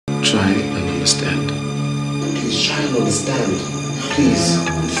try and understand. Please try and understand. Please.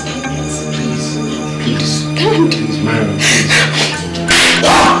 Please. Please. Please, Myra, please.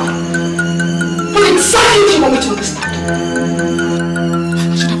 What exactly do you want me to understand?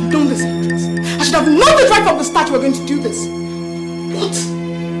 I should have known this, Hendrix. I should have known this right from the start you were going to do this. What?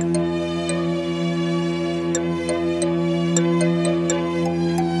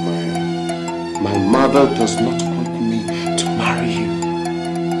 Myra, my mother does not want me to marry you.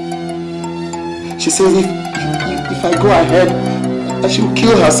 She says if I go ahead, that she will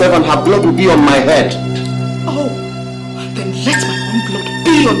kill herself and her blood will be on my head. Oh, then let my own blood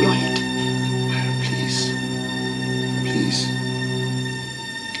be on your head. Myra, please. Please.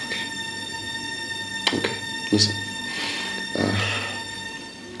 Okay, listen.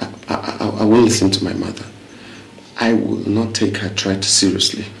 I will listen to my mother. I will not take her threat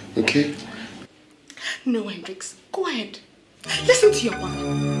seriously, okay? No, Hendrix, go ahead. Listen to your mother.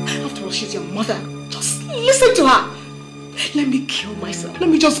 After all, she's your mother. Just listen to her. Let me kill myself. Let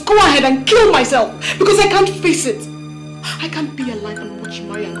me just go ahead and kill myself. Because I can't face it. I can't be alive and watch you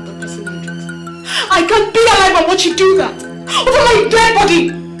marry another person, Hendrix. I can't be alive and watch you do that. Over my dead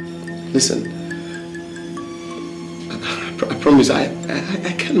body. Listen. I promise I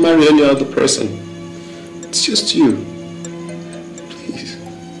can't marry any other person. It's just you. Please.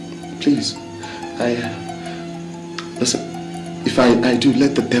 Please. Listen. If I do,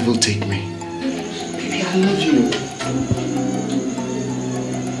 let the devil take me. Baby, I love you.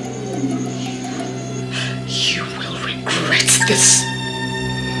 You will regret this.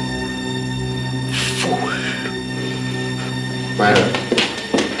 Fool. Myra.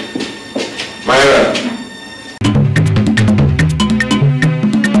 Myra.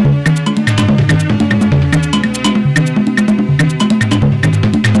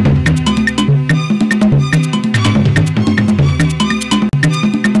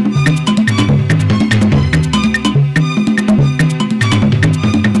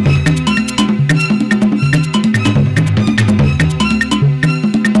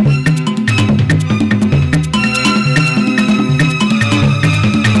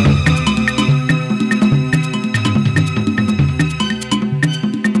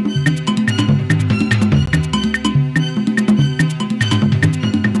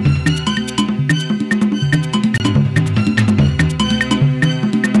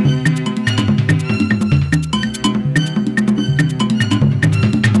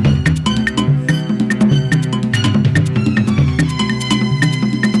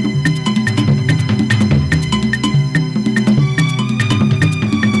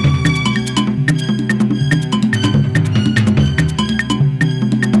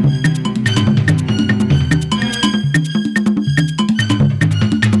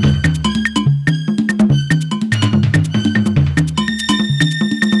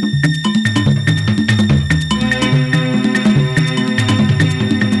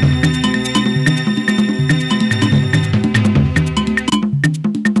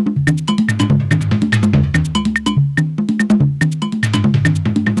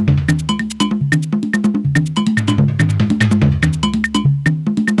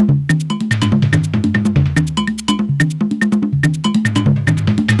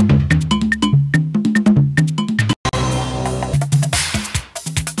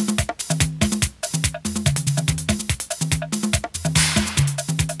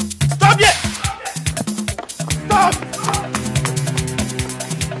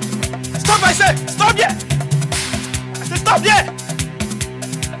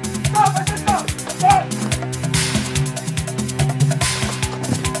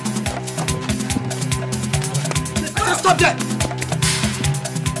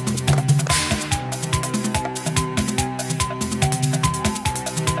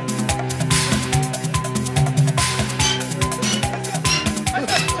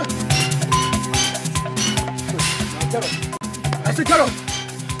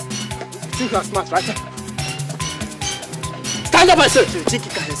 Think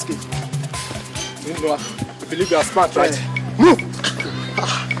you can escape? You believe you are smart, right? Move!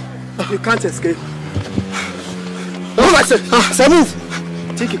 You can't escape. Move, I said move!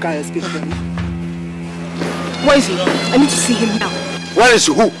 Think you can escape? Where is he? I need to see him now. Where is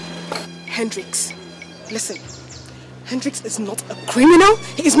who? Hendrix. Listen, Hendrix is not a criminal.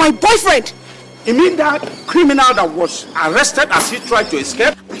 He is my boyfriend. You mean that criminal that was arrested as he tried to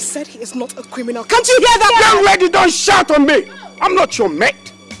escape? I said he is not a criminal. Can't you hear that? Young lady, don't shout on me! I'm not your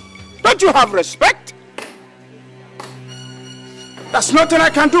mate. Don't you have respect? There's nothing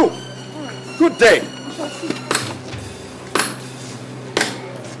I can do. Good day.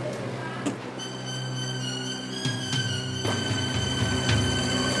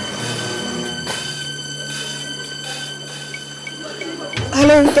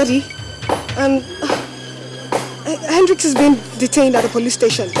 Hello, Daddy. Hendrix has been detained at the police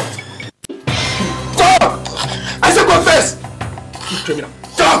station. Talk! I said confess! You criminal.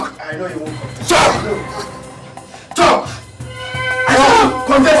 Talk! I know you won't confess. Talk! Talk! I said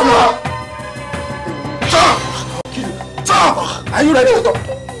confess now! Talk! Talk! Are you ready to talk?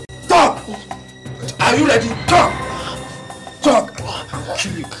 Talk! Are you ready? Talk! Talk! I'll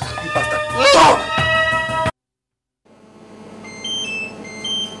kill you, you bastard. Talk!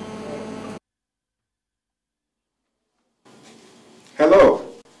 Hello.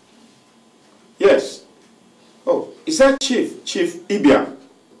 Yes. Oh, is that Chief Ibiam?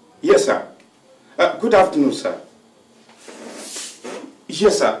 Yes, sir. Good afternoon, sir.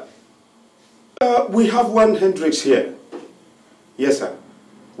 Yes, sir. We have one Hendrix here. Yes, sir.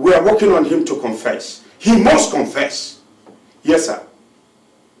 We are working on him to confess. He must confess. Yes, sir.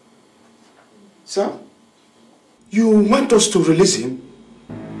 Sir, you want us to release him?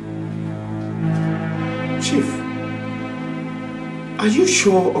 Chief, are you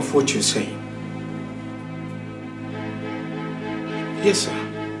sure of what you're saying? Yes, sir.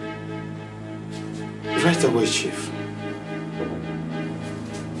 Right away, Chief.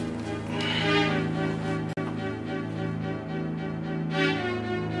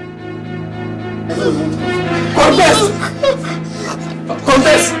 Confess!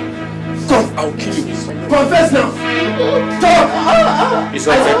 Confess! I'll kill you. Confess now! Talk! It's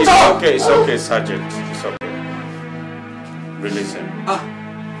okay, it's okay, Sergeant. It's okay. Release him.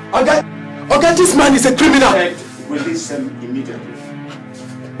 Okay, this man is a criminal. Release him immediately.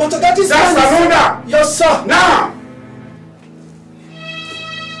 But that is That's an order! Yes, sir. Now!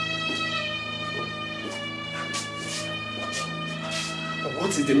 What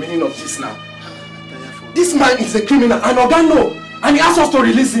is the meaning of this now? This man is a criminal and Oga know, and he asked us to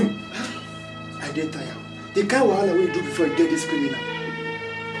release him. I did tire. The guy will all do before he get this criminal.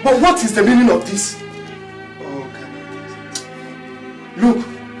 But what is the meaning of this? Oh, God. Look,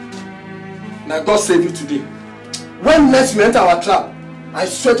 now God save you today. When next you enter our trap, I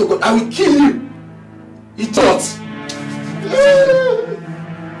swear to God, I will kill you. Idiot.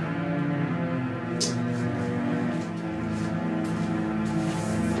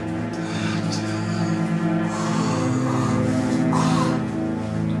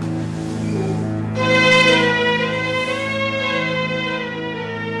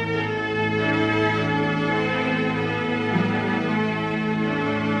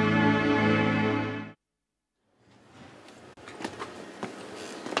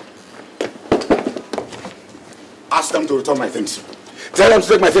 Ask them to return my things. Tell them to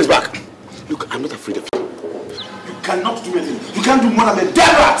take my things back. Look, I'm not afraid of you. You cannot do anything. You can't do more than a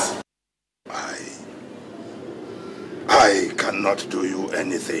dead rat. I cannot do you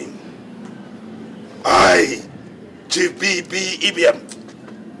anything. I, Chief B.B. Ibiam.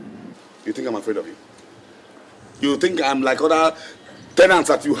 You think I'm afraid of you? You think I'm like other tenants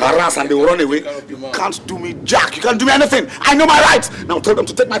that you harass and they will run away? You can't do me jack. You can't do me anything. I know my rights. Now tell them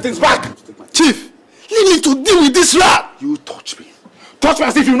to take my things back. Chief, leave me to deal with this rat. You touch me. Touch me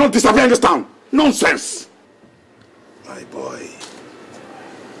as if you will not disappear in this town. Nonsense. My boy,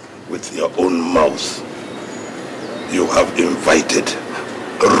 with your own mouth, you have invited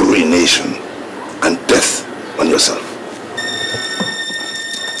ruination and death on yourself.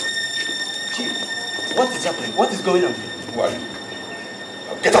 What is happening? What is going on? Why?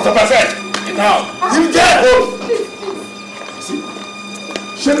 Get out of my bed! Get out! You dead! See?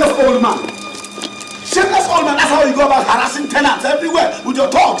 Shameless old man. Shameless old man, that's how you go about harassing tenants everywhere with your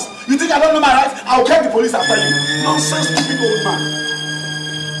dogs. You think I don't know my rights? I'll call the police after you. Nonsense, stupid old man.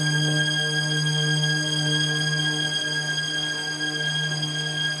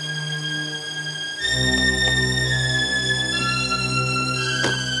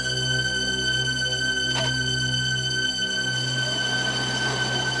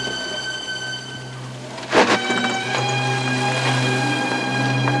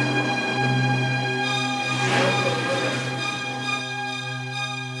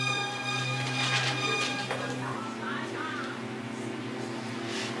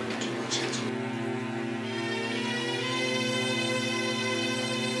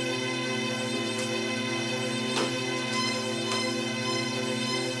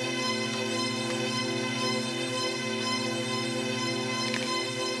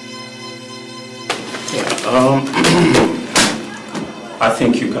 I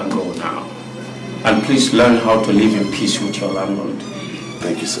think you can go now. And please learn how to live in peace with your landlord.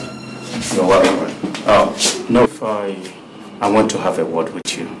 Thank you, sir. You're welcome. No, if I want to have a word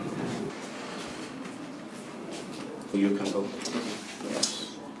with you. You can go.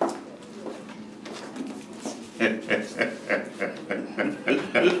 Yes.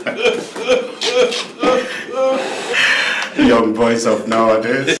 Young boys of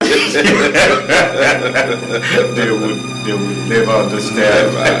nowadays, they would never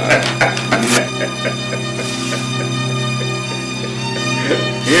understand.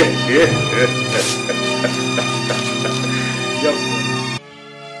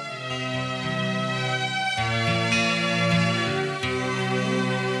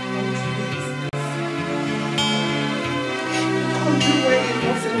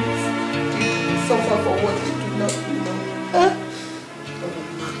 Suffer for what you do not know. Huh?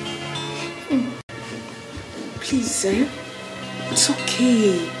 Please, it's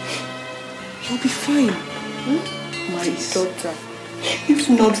okay. You'll be fine. My daughter, if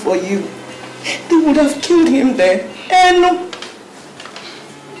not for you, they would have killed him there. No.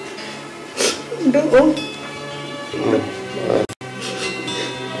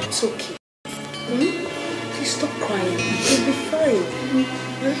 It's okay. Please stop crying. You'll be fine.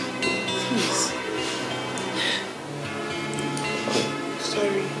 Please.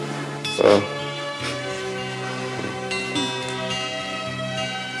 Sorry.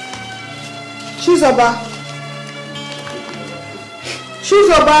 Chizoba.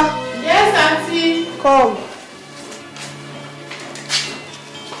 Chizoba. Yes, Auntie. Come.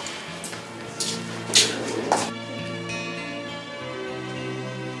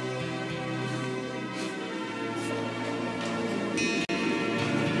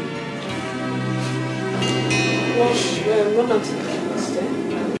 Run on to the next step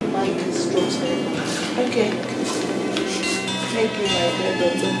and buy these drugs for you. Okay. Thank you, my dear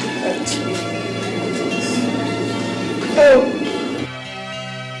daughter. Thank you. Oh.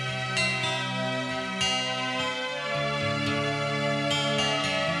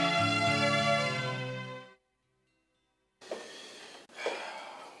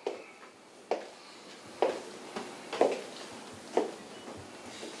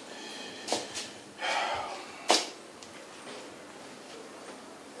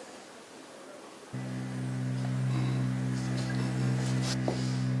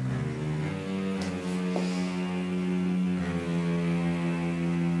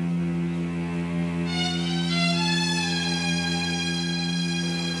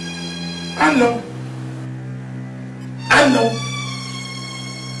 Hello.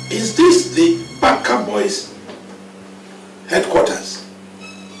 Is this the Baka Boys headquarters?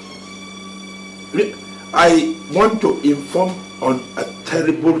 I want to inform on a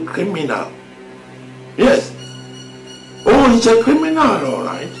terrible criminal. Yes. Oh, he's a criminal, all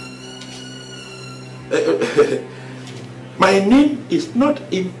right. My name is not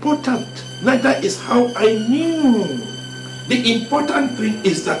important. Neither is how I knew. The important thing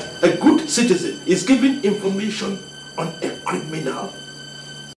is that a good citizen is giving information on a criminal.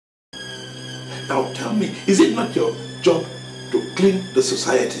 Now tell me, is it not your job to clean the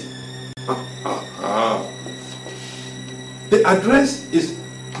society? The address is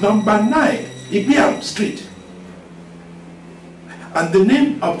number 9, Ibiam Street. And the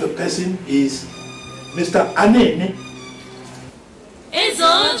name of the person is Mr. Anene. Yes.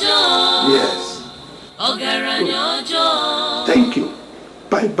 Thank you.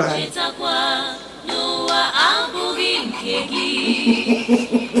 Bye-bye.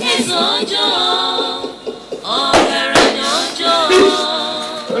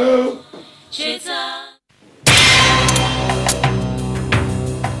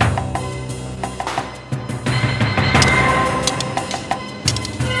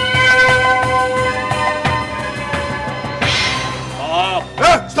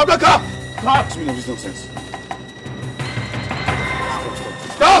 Stop the car! Stop! This is nonsense.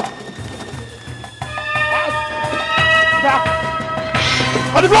 Stop! Back!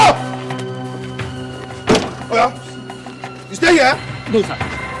 On the floor! Oh yeah? You stay here? No, sir.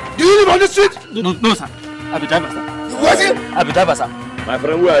 Do you live on the street? No, sir. I'm the driver, sir. Where is it? I'm the driver, sir. My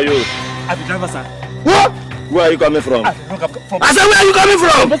friend, where are you? I'm the driver, sir. What? Where are you coming from? I said, where are you coming from?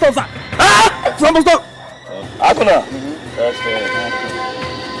 From Boston, sir. Ah! From Boston. Akuna.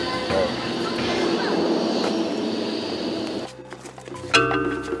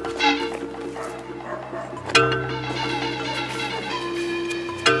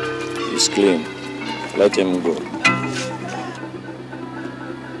 He's clean. Let him go.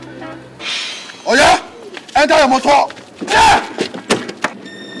 Oh yeah? Enter your motor. Yeah!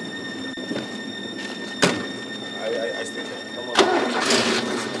 I stay here. Come on.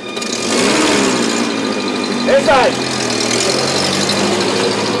 Inside.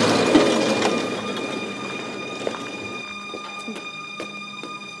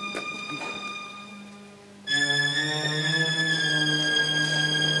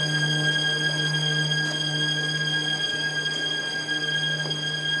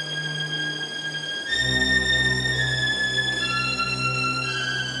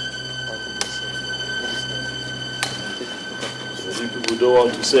 people don't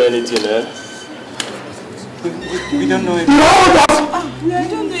want to say anything, eh? We don't know anything. You know what? We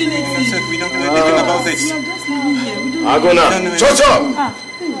don't know anything. I said we don't know anything about this. We are just living here. We don't Agona, Shut up!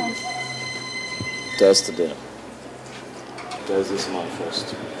 test them. Test this man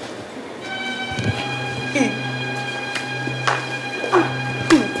first.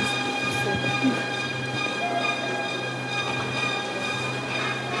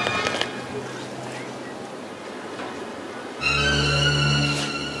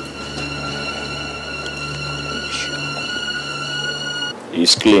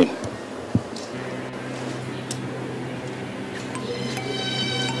 He's clean.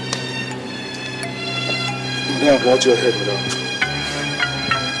 Madam, watch your head, madam.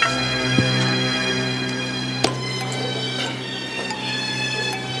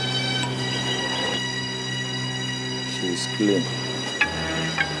 She's clean.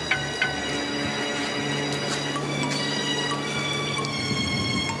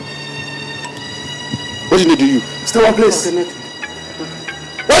 What did he do you? Stay one place.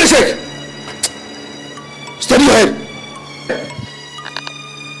 What is it? Steady your head.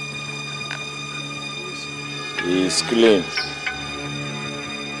 He's clean.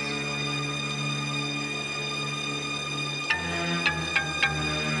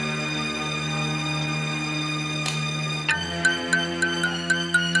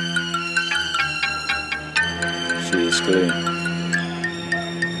 She's clean.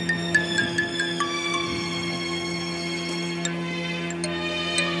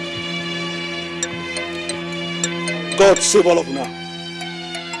 God save all of you now.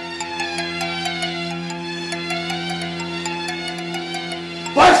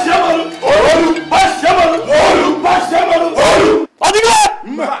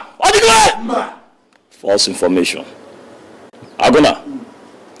 False information. Agona,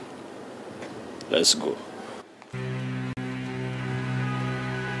 let's go.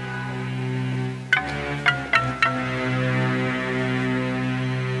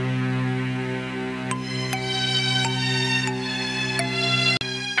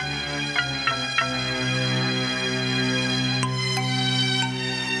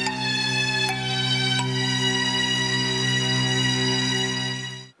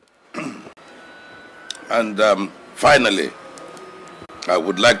 And finally, I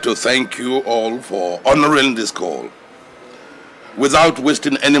would like to thank you all for honoring this call. Without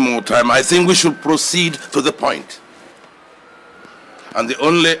wasting any more time, I think we should proceed to the point. And the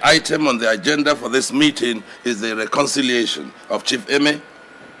only item on the agenda for this meeting is the reconciliation of Chief Eme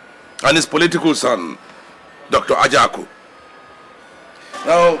and his political son, Dr. Ajaku.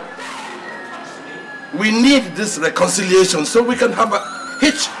 Now, we need this reconciliation so we can have a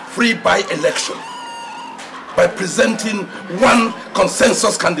hitch-free by-election by presenting one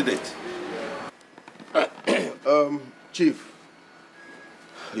consensus candidate. Chief,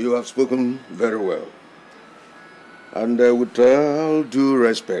 you have spoken very well. And with all due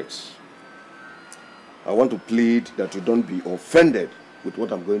respect, I want to plead that you don't be offended with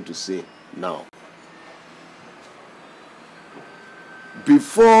what I'm going to say now.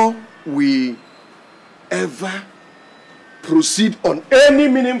 Before we ever proceed on any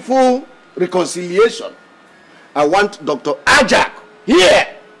meaningful reconciliation, I want Dr. Ajak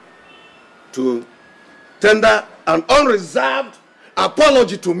here to tender an unreserved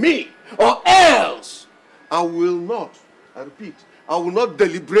apology to me, or else I will not, I repeat, I will not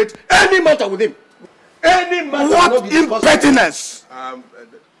deliberate any matter with him. Any matter. What impertinence!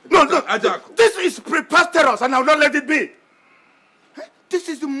 No, Ajak. This is preposterous and I will not let it be. This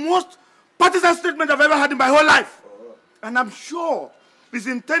is the most partisan statement I've ever had in my whole life. And I'm sure it's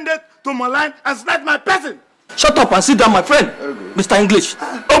intended to malign and slight my person. Shut up and sit down, my friend. Mr. English.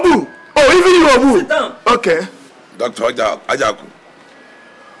 Obu! Oh, even you, Obu! Sit down. Okay. Dr. Ajaku,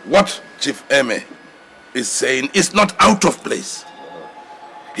 what Chief Eme is saying is not out of place.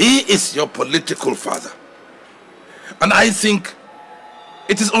 He is your political father. And I think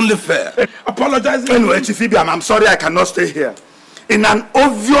it is only fair. Apologize. Anyway, Chief Ibiam, I'm sorry I cannot stay here. In an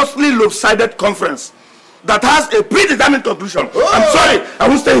obviously lopsided conference that has a predetermined conclusion. I'm sorry, I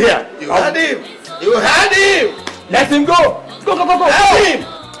won't stay here. You had him! You had him! Let him go. Go. Let him!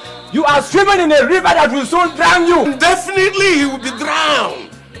 You are swimming in a river that will soon drown you. Definitely he will be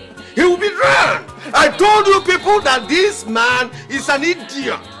drowned. He will be drowned. I told you people that this man is an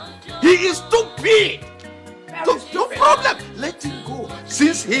idiot. He is stupid. So, no problem. Let him go.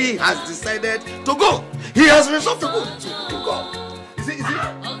 Since he has decided to go, he has resolved to go. So he can go. You see,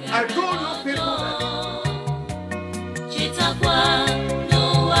 I told you people that.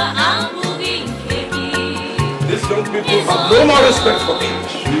 These young people have no more respect for me.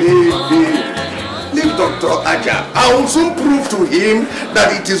 Leave Dr. Aja. I will soon prove to him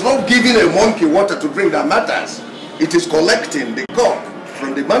that it is not giving a monkey water to drink that matters. It is collecting the cup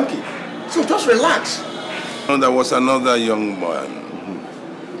from the monkey. So just relax. And there was another young man,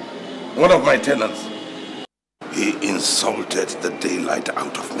 one of my tenants. He insulted the daylight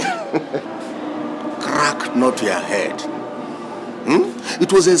out of me. Crack not your head.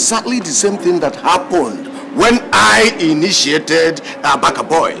 It was exactly the same thing that happened when I initiated Abaka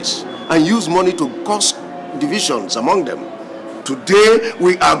Boys and used money to cause divisions among them. Today,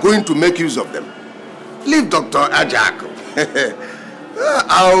 we are going to make use of them. Leave Dr. Ajak.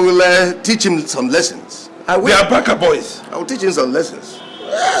 I will teach him some lessons. The Abaka Boys? I will teach him some lessons.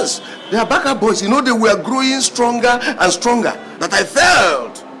 Yes, the Abaka Boys, you know, they were growing stronger and stronger. That I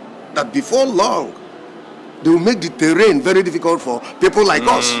felt that before long, they will make the terrain very difficult for people like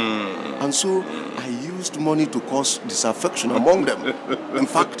us. And so I used money to cause disaffection among them. In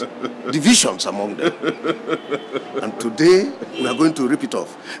fact, divisions among them. And today, we are going to rip it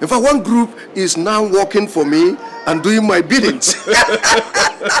off. In fact, one group is now working for me and doing my biddings.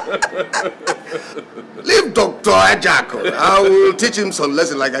 Leave Dr. Ajako. I will teach him some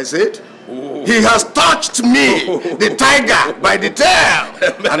lesson, like I said. Oh. He has touched me, the tiger, by the tail.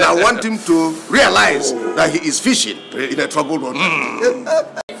 And I want him to realize that he is fishing in a troubled water.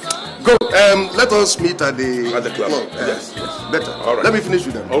 Go, let us meet at the club. Yes, yes. Better. All right. Let me finish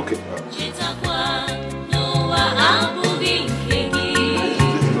with them. Okay.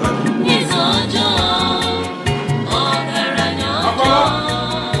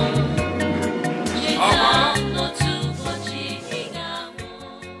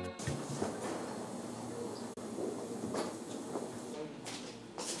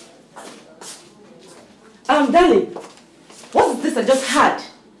 Darling, what is this I just had?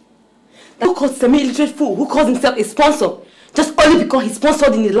 Who calls semi-illiterate fool who calls himself a sponsor just only because he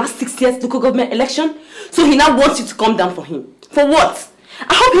sponsored in the last 6 years local government election? So he now wants you to come down for him. For what?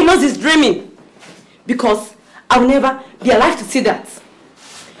 I hope he knows he's dreaming. Because I will never be alive to see that.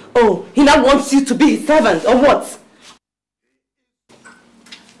 Oh, he now wants you to be his servant or what?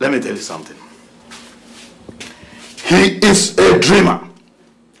 Let me tell you something. He is a dreamer.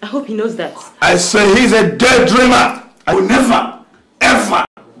 I hope he knows that. I say he's a dead dreamer. I will never, ever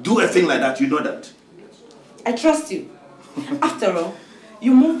do a thing like that. You know that. I trust you. After all,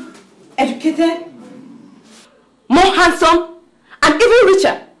 you're more educated, more handsome, and even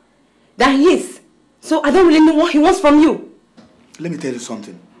richer than he is. So I don't really know what he wants from you. Let me tell you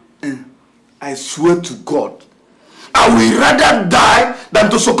something. I swear to God, I will rather die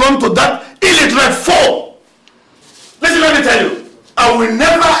than to succumb to that illiterate fool. Listen, let me tell you. I will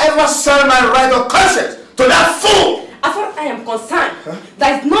never ever sell my right of conscience to that fool. As far as I am concerned,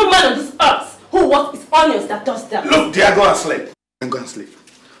 there is no man on this earth who works his onions that does that. Look, dear, go and sleep. Go and sleep.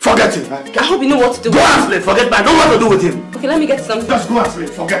 Forget him. I hope you know what to do. Go and sleep. Forget me. I don't want to do with him. Okay, let me get something. Just go and sleep.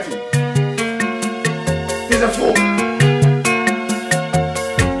 Forget him. He's a fool.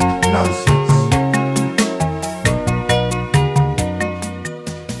 Nonsense.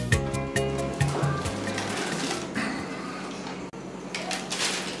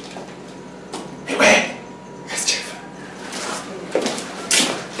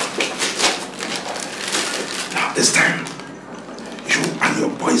 This time, you and your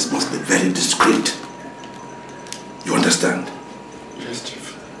boys must be very discreet. You understand? Yes,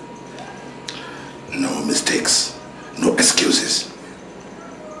 Chief. No mistakes, no excuses.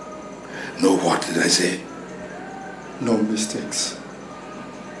 No what did I say? No mistakes.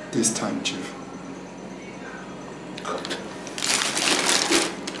 This time, Chief. Good.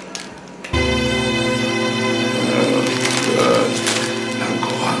 Good. Now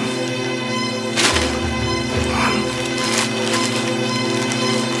go on.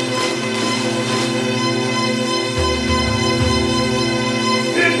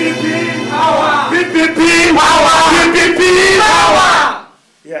 PPP power! PPP power!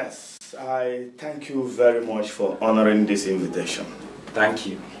 Yes, I thank you very much for honoring this invitation. Thank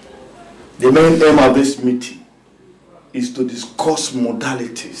you. The main aim of this meeting is to discuss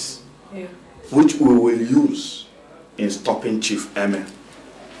modalities which we will use in stopping Chief Eme.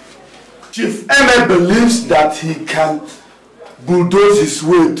 Chief Eme believes that he can bulldoze his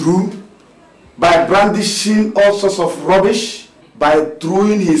way through by brandishing all sorts of rubbish, by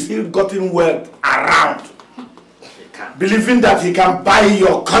throwing his ill-gotten wealth around, believing that he can buy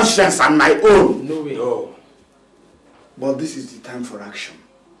your conscience and my own. No way. No. But this is the time for action.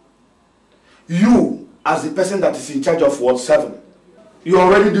 You, as the person that is in charge of Ward 7, you're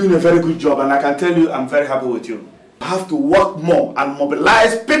already doing a very good job, and I can tell you I'm very happy with you. You have to work more and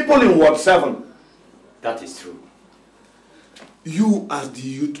mobilize people in Ward 7. That is true. You, as the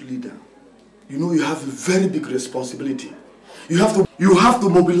youth leader, you know you have a very big responsibility. You have to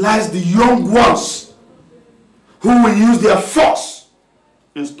mobilize the young ones who will use their force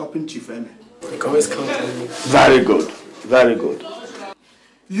in stopping Chief Eme. You can always count on me. Very good. Very good.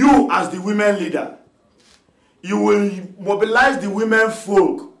 You as the women leader, you will mobilize the women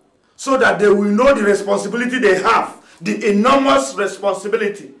folk so that they will know the responsibility they have, the enormous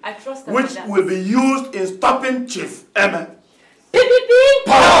responsibility which will be used in stopping Chief Eme. PPP!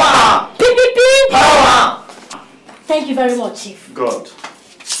 Power! PPP! Power! Thank you very much, Chief. God.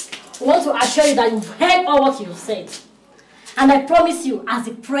 I want to assure you that you've heard all what you've said. And I promise you, as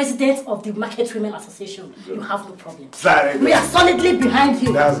the president of the Market Women Association, you have no problem. Very good. We are solidly behind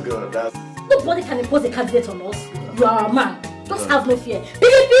you. That's good. Nobody can impose a candidate on us. You are a man. Just have no fear.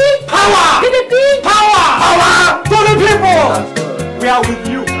 PPP! Power! PPP! Power! Power to the people! We are with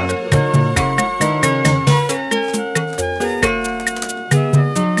you.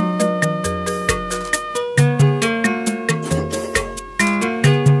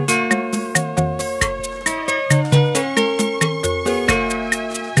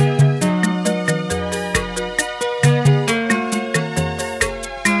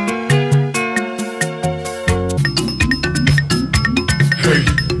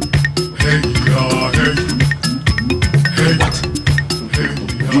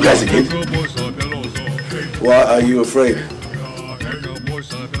 Why are you afraid?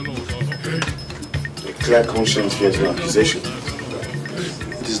 A clear conscience fears no accusation.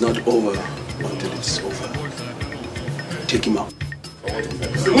 It is not over until it's over. Take him out.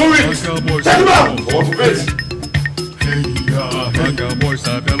 Move it! Take him out! For what offense?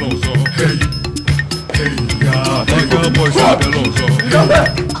 Come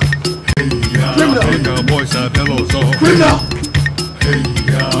back! Criminal!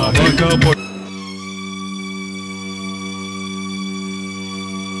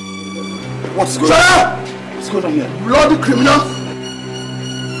 What's going on? What's going on here? Bloody criminal!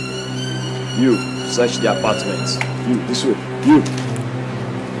 You, search the apartments. You, this way. You.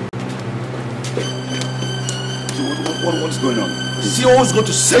 What's going on? The CEO is going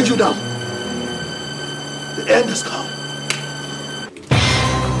to send you down. The end has come.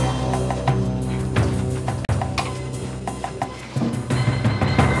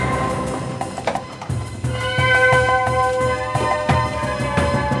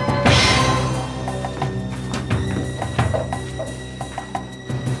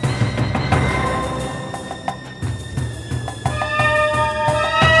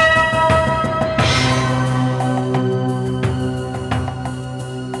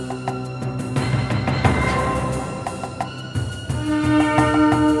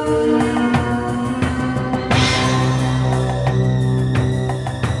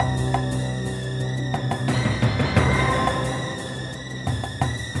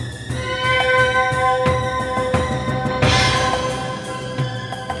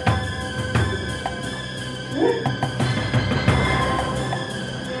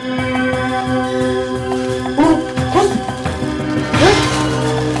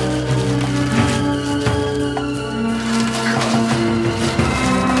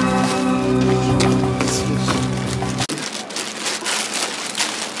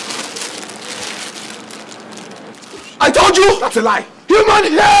 That's a lie. Human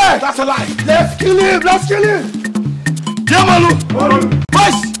hair! That's a lie. Let's kill him. Let's kill him. Yamalu!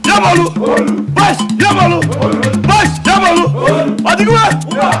 Boys! Yamalu! Boys! Yamalu! Boys! Yamalu! Adigwe!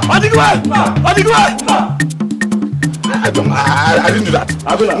 Adigwe! Adigwe! I didn't do that. I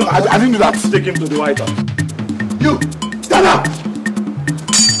didn't do that. Take him to the White House. You, stand up!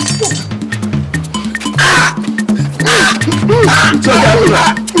 It's okay,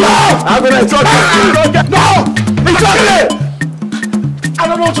 Abuna. It's okay. No! It's okay! I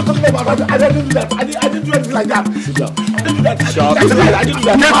don't know what you're talking about. I didn't do that. I didn't do anything like that. Sit down. I didn't do that. Shut That's a lie. I didn't do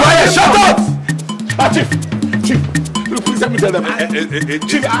that. Get quiet! Shut up! Chief, look, please let me tell them.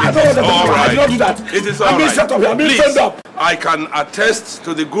 Chief, I don't want them to all right. I did not do that. It is all I'm being right. set up here. I'm being Please, sent up. I can attest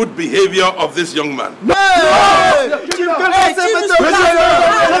to the good behavior of this young man. No! Chief,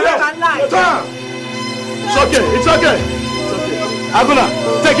 It's okay. It's okay. Abuna,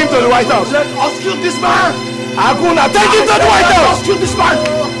 take him to the White House. Let's execute this man! Abuna, take him to the White House. Execute this man!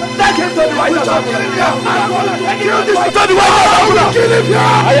 Take him to the White House! Take him to the White House! Abuna. Kill him here!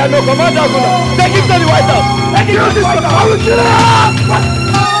 I am no commander, Abuna. Take him to the White House. Take him to the White House! I will kill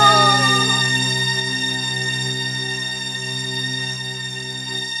him!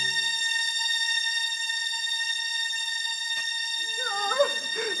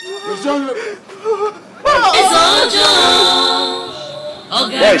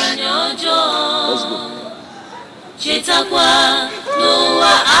 Yes. Let's go.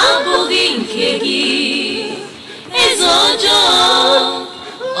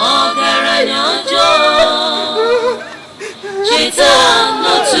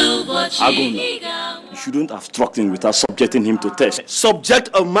 Agona, you shouldn't have struck him without subjecting him to test. Subject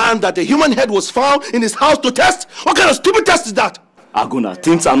a man that a human head was found in his house to test? What kind of stupid test is that? Agona,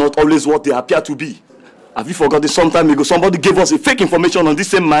 things are not always what they appear to be. Have you forgotten some time ago somebody gave us a fake information on this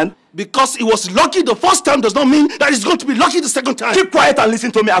same man? Because he was lucky the first time does not mean that he's going to be lucky the second time. Keep quiet and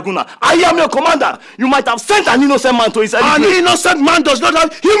listen to me, Aguna. I am your commander. You might have sent an innocent man to his head. An innocent man does not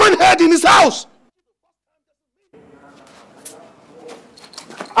have human head in his house.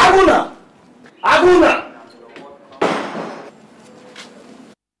 Aguna! Aguna!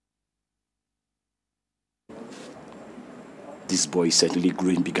 This boy is certainly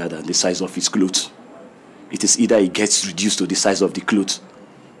growing bigger than the size of his clothes. It is either he gets reduced to the size of the clothes,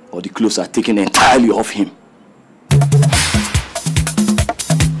 or the clothes are taken entirely off him.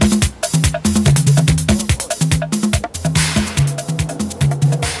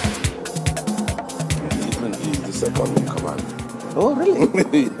 Even he's the second in command. Oh, really?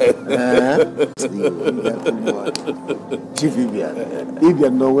 Chief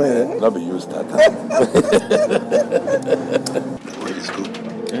Ibian nowhere. Not be used that time. The bread is good.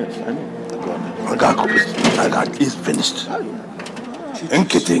 Yes, I know. It's finished.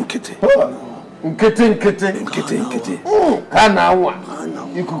 Nkete. Nkete. Kanawa.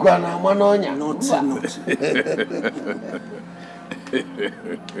 Ikukana manonya.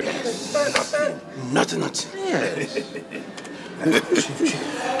 Nothing. Yes.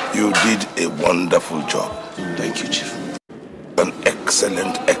 You did a wonderful job. Thank you, Chief. An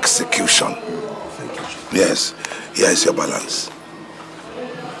excellent execution. Thank you, Chief. Yes, here is your balance.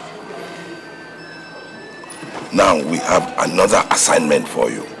 Now we have another assignment for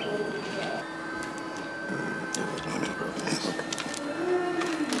you.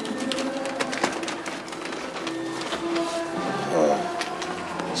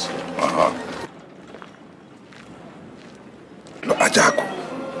 Ajaku.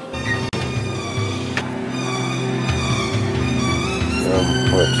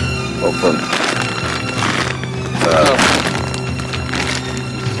 Wait. Open.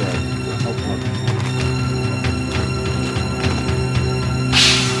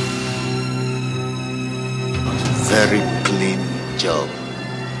 Very clean job.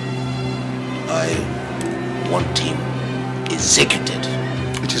 I want him executed.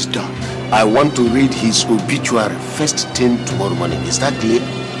 It is done. I want to read his obituary first thing tomorrow morning. Is that clear?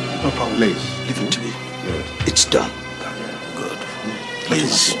 No problem. Please, leave it to me. Good. It's done. Good.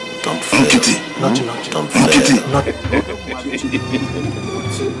 Please, don't fail. Don't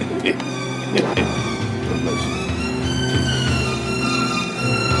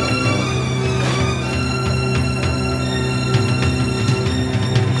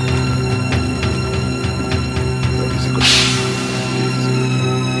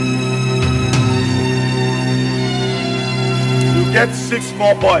Get 6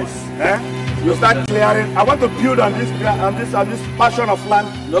 more boys. You start clearing. I want to build on this portion of land.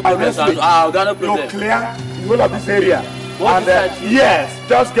 No problem, sir. You clear the whole of this area. And yes,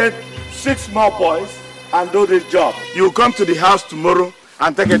 just get 6 more boys and do this job. You come to the house tomorrow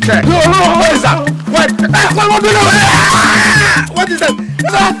and take a check. No, what is that? What is that?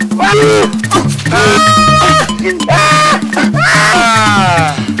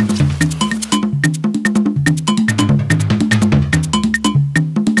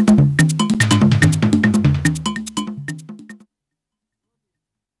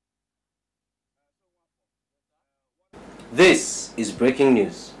 This is breaking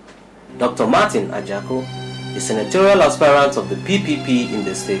news. Dr. Martin Ajako, the senatorial aspirant of the PPP in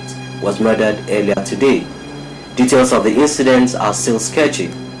the state, was murdered earlier today. Details of the incidents are still sketchy,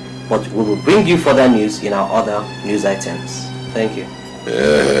 but we will bring you further news in our other news items. Thank you.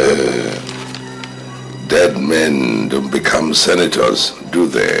 Dead men don't become senators, do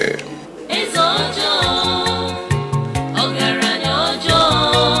they?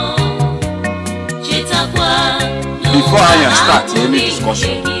 Before I start any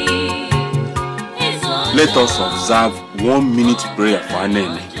discussion, let us observe 1 minute prayer for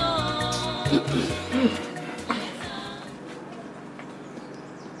Anene.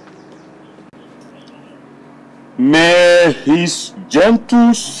 May his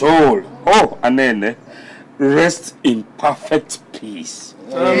gentle soul, oh Anene, rest in perfect peace.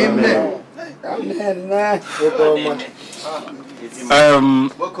 Amen.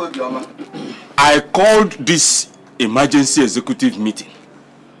 I called this emergency executive meeting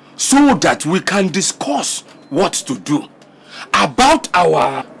so that we can discuss what to do about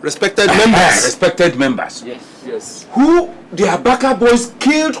our respected members. Respected members. Yes. Yes. Who the Abaka boys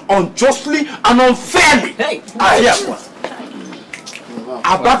killed unjustly and unfairly. Hey.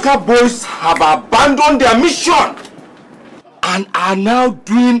 Abaka boys have abandoned their mission and are now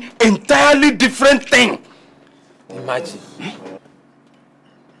doing entirely different thing. Imagine.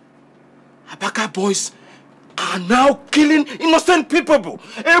 Abaka boys are now killing innocent people.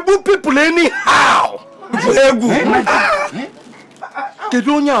 Able people anyhow.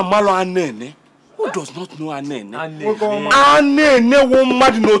 Who does not know Anene? Anene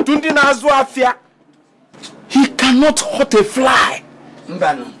woman no tundi nazo afia. He cannot hurt a fly.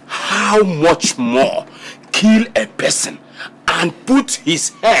 How much more kill a person and put his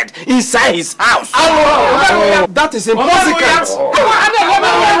head inside his house? That is impossible.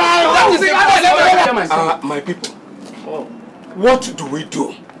 My people, what do we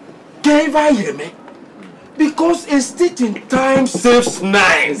do? Because a stitch in time saves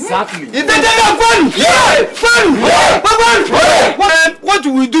 9. Exactly. What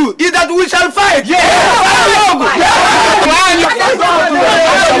we do is that we shall fight.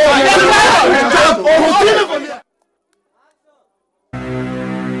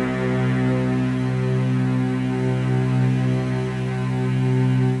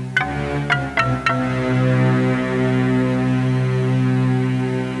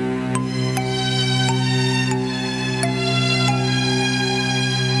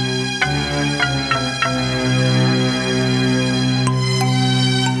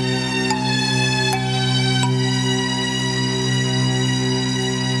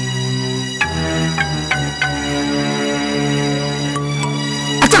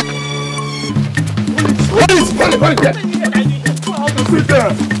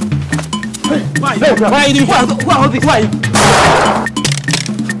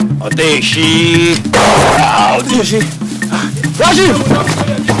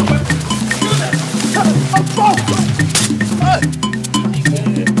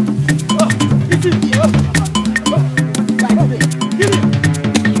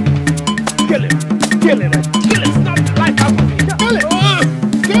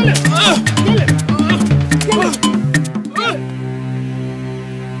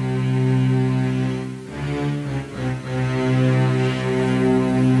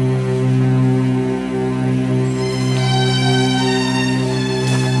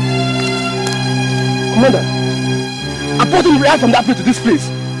 From that place to this place.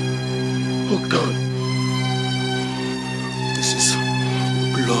 Oh God. This is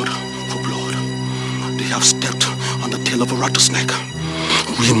blood for blood. They have stepped on the tail of a rattlesnake.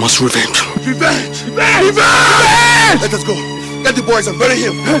 We must revenge. Revenge! Revenge! Revenge! Let us go. Get the boys and bury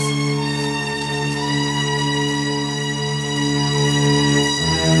him. Yes.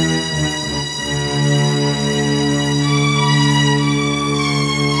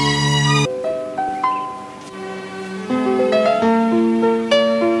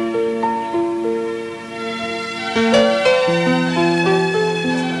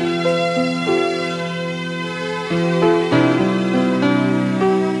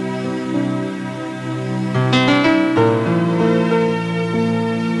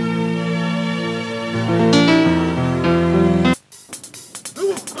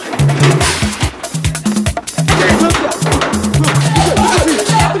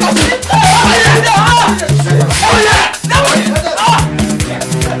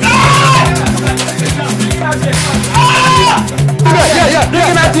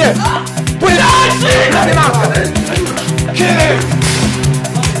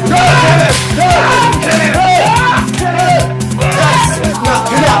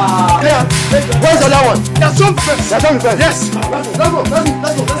 Yes!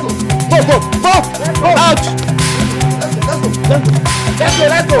 Let's go! Out!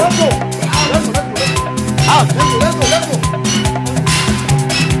 Let's go! Out!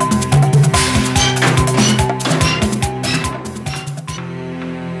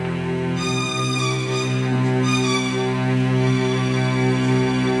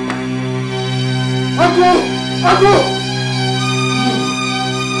 Let's go! Uncle!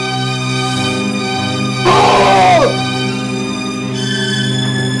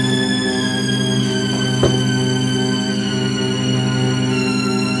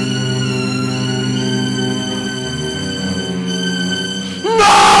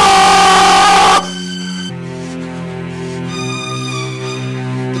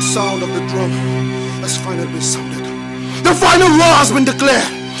 The final war has been declared.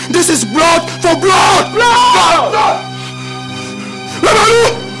 This is blood for blood. Blood!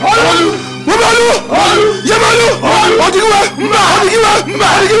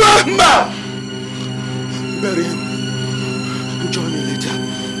 Bury him and join me later.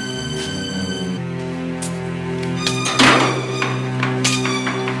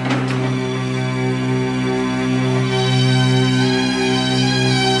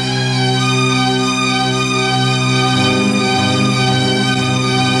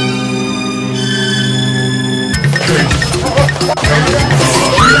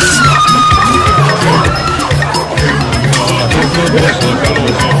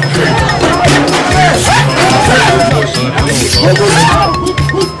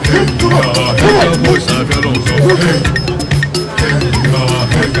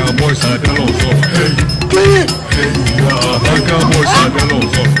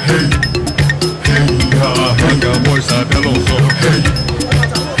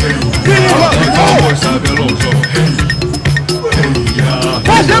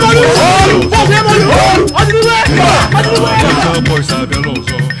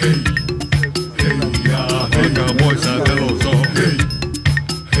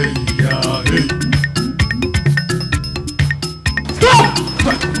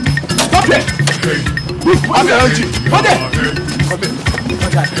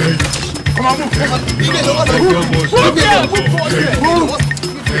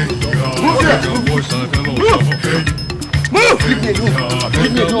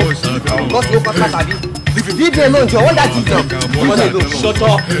 Shut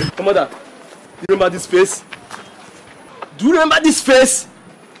up. Commander, do you remember this face? Do you remember this face?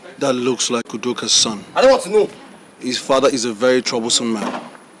 That looks like Udoka's son. I don't want to know. His father is a very troublesome man.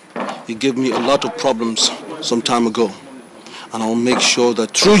 He gave me a lot of problems some time ago. And I'll make sure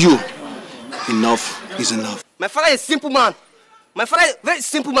that through you, enough is enough. My father is a simple man. My father is a very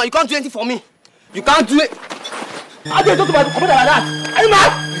simple man. You can't do anything for me. You can't do it. How do you talk about the commander like that? Are you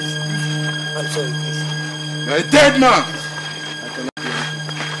mad? I'm sorry, please. You're a dead man.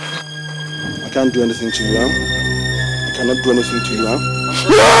 I can't do anything to you, huh? I cannot do anything to you, huh?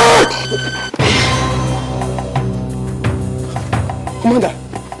 Commander,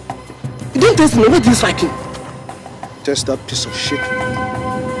 you don't test me. What do you like him? Test that piece of shit.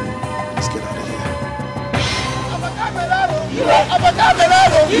 Let's get out of here.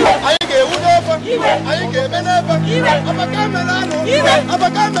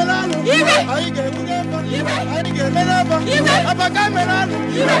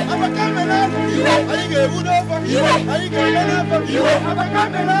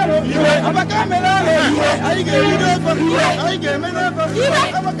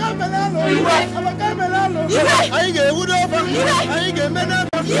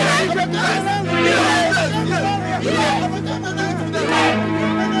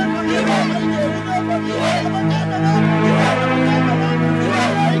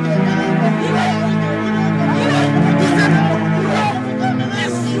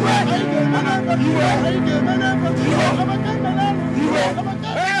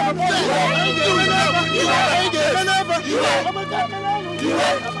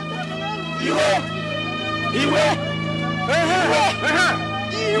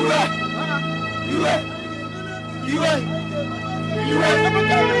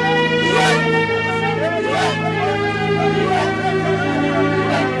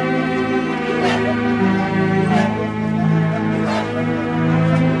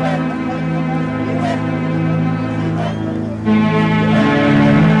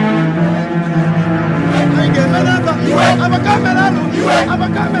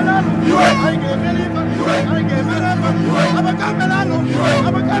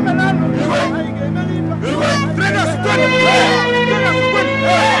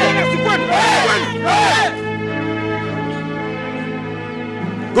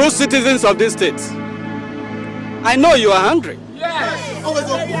 Good citizens of this state, I know you are hungry. Yes.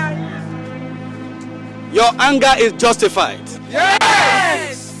 Your anger is justified.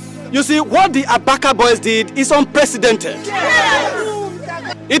 Yes. You see, what the Abaka boys did is unprecedented.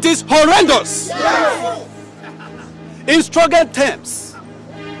 Yes. It is horrendous. Yes. In stronger terms,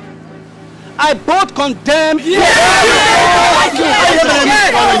 I both condemn. Yes.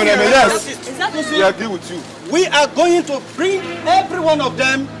 We agree with you. We are going to bring every one of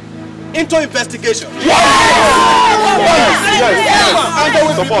them into investigation. Yes. And they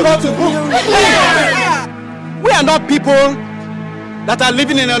will be brought to book. We are not people that are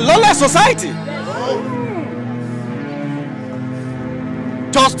living in a lawless society.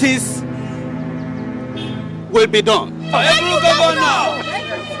 Justice will be done.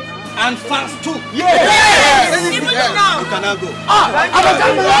 And fast too. Yes. You can now go.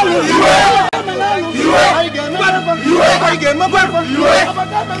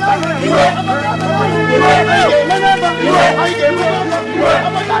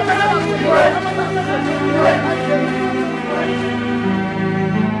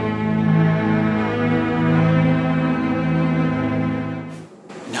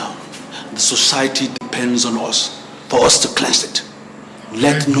 Now, the society depends on us for us to cleanse it.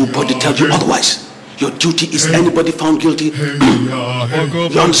 Let nobody tell you otherwise. Your duty is anybody found guilty.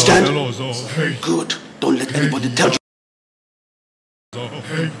 You understand? Good. Don't let anybody tell you.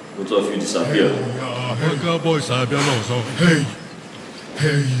 Both of you disappear.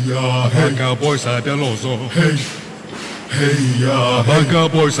 Hey ya, Banga boys are the lozo. Hey, hey ya, Banga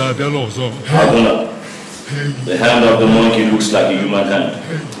boys are the lozo. The hand of the monkey looks like a human hand.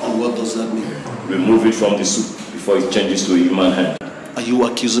 And what does that mean? Remove it from the soup before it changes to a human hand. Are you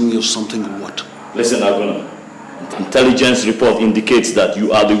accusing me of something or what? Listen, Agona. Intelligence report indicates that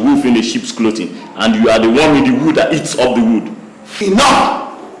you are the wolf in the sheep's clothing, and you are the one with the wood that eats up the wood.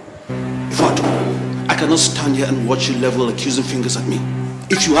 Enough! Ifatu, I cannot stand here and watch you level accusing fingers at me.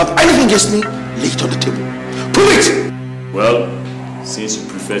 If you have anything against me, lay it on the table. Prove it! Well, since you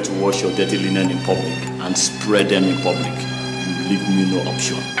prefer to wash your dirty linen in public and spread them in public, you leave me no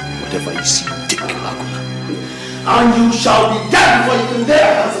option. Whatever you see, take Agona. And you shall be dead before you can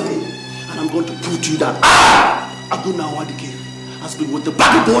dare answer me. And I'm going to prove to you that Agona Awadike has been with the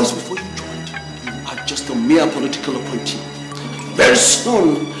Baka boys before you joined. You are just a mere political appointee. Very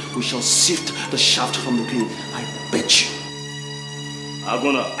soon, we shall sift the shaft from the grain. I bet you.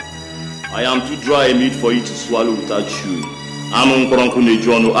 Agona, I am too dry a meat for you to swallow without chewing. I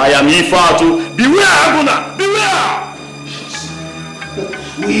am Ifatu. Beware, Agona! Beware!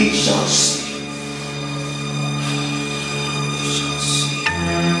 We shall see.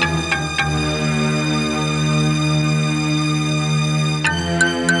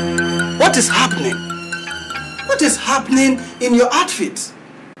 What is happening? What is happening in your outfit?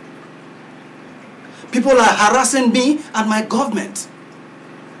 People are harassing me and my government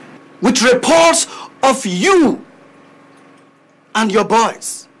with reports of you and your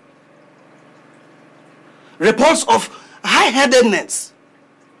boys. Reports of high-headedness,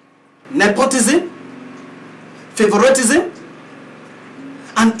 nepotism, favoritism,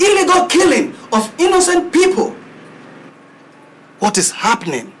 and illegal killing of innocent people. What is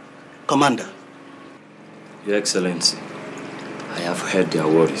happening, Commander? Your Excellency, I have heard their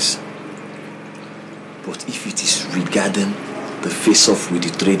worries. But if it is regarding the face-off with the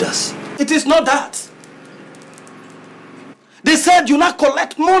traders... It is not that. They said you now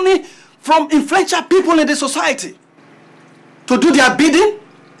collect money from influential people in the society to do their bidding,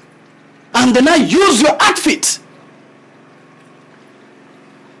 and they now use your outfit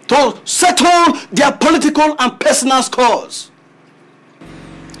to settle their political and personal scores.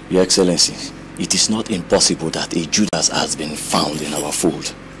 Your Excellency, it is not impossible that a Judas has been found in our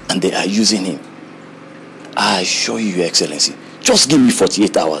fold, and they are using him. I assure you, Your Excellency, just give me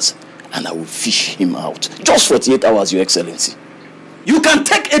 48 hours, and I will fish him out. Just 48 hours, Your Excellency. You can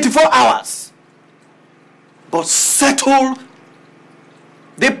take 84 hours, but settle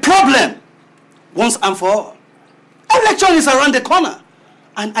the problem once and for all. Election is around the corner,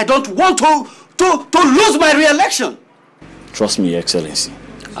 and I don't want to lose my re-election. Trust me, Your Excellency.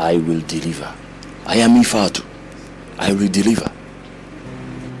 I will deliver. I am Ifatu. I will deliver.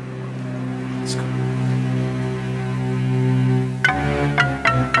 Let's go.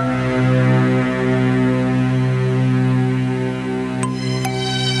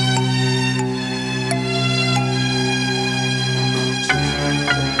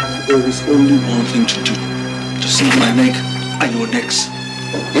 There is only one thing to do. To save my neck and your necks.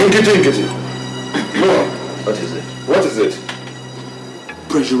 Nkiti. No. What is it? What is it?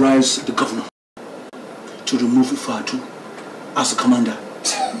 Pressurize the governor to remove Ifatu as a commander.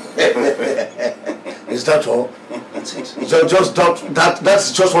 Is that all? That's it. So just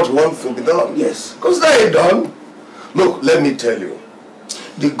that's just what wants to be done? Yes. Because that ain't done. Look, let me tell you.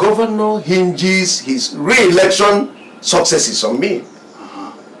 The governor hinges his re-election successes on me.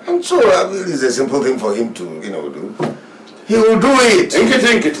 And so it's a simple thing for him to, do. He will do it.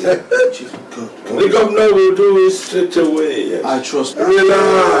 Nkiti. The governor will do it straight away. Yes. I trust you.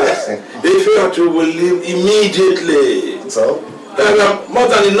 Relax. If you have to, will leave immediately. So? There are more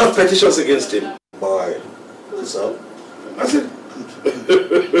than enough petitions against him. Boy. So? That's it.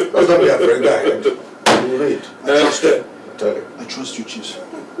 Don't be afraid, guy. You will read. I trust you. Tell you. I trust you, Chief.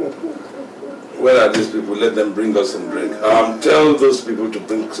 Where are these people? Let them bring us some drink. Tell those people to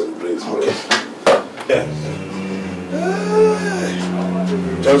bring some drinks. Okay. Yeah.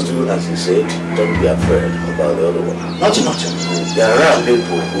 Just do as he said. Don't be afraid about the other one. Nothing. There are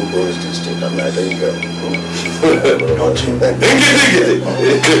people who owns this state and I don't go. Nothing.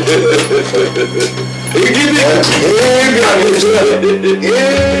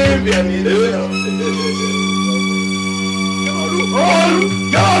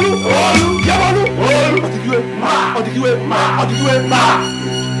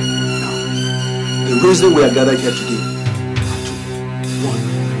 The reason we are gathered here today, one,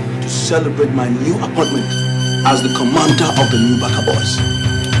 to celebrate my new appointment as the commander of the new Baka boys.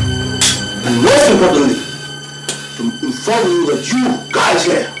 And most importantly, to inform you that you guys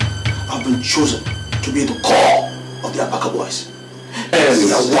here have been chosen to be the core of the Baka boys.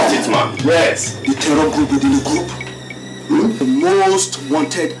 Yes. What it, man? Yes. The terror group within the group. The most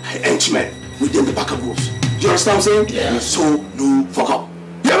wanted henchmen within the Baka groups. You understand what I'm saying? Yeah. So, no, fuck up.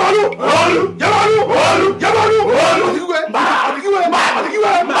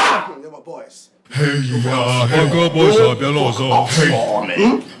 Boys. Hey, yeah, Hanga boys are below. Hey,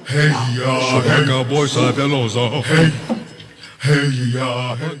 yeah, Hanga boys are below. Hey,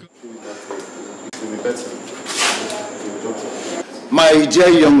 yeah. My dear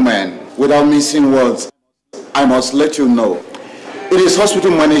young man, without missing words, I must let you know. It is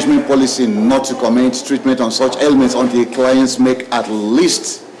hospital management policy not to commence treatment on such ailments until clients make at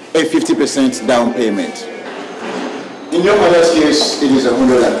least a 50% down payment. In your mother's case, it is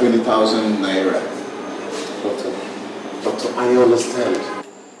 120,000 naira. Doctor, I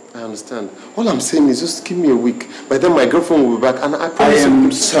understand. All I'm saying is just give me a week. By then my girlfriend will be back and I promise. I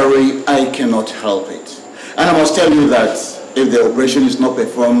am sorry, I cannot help it. And I must tell you that if the operation is not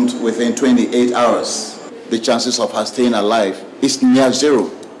performed within 28 hours, the chances of her staying alive is near zero.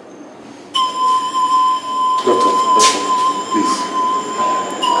 Doctor, please.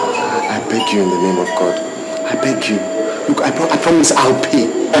 I beg you in the name of God. I beg you. Look, I promise I'll pay.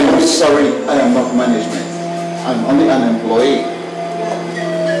 I'm sorry, I am not management. I'm only an employee.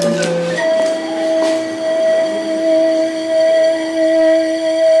 Thank you.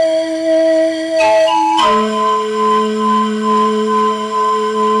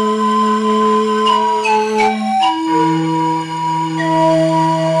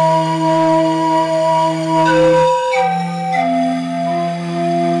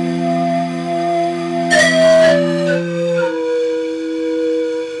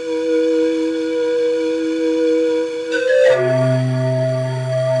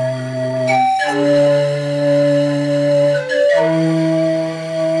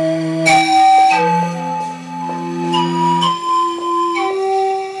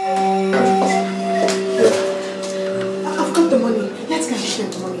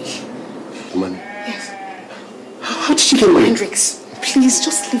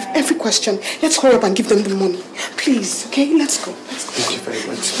 Let's hurry up and give them the money. Please, okay? Let's go. Thank you very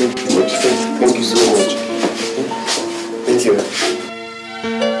much. Thank you so much. Thank you.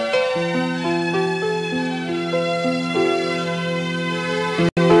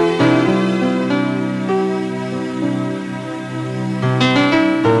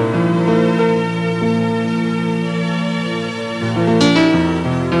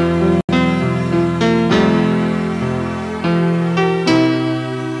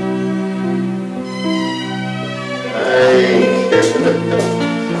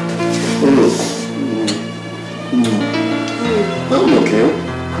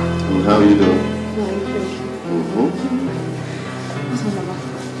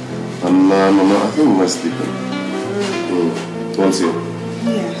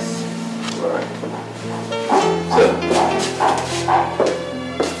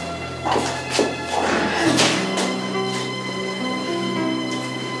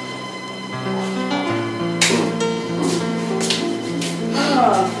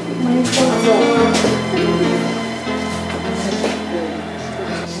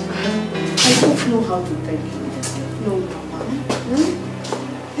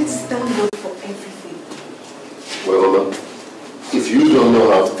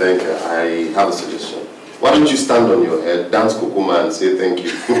 Say thank you.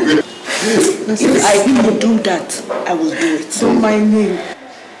 If I will do that, I will do it. So my name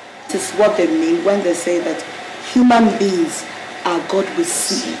is what they mean when they say that human beings are God will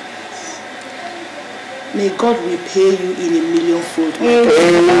see. May God repay you in a millionfold. Amen.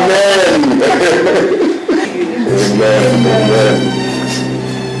 Amen.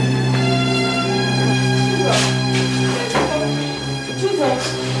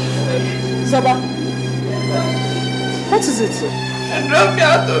 Zaba, what is it? And dropped me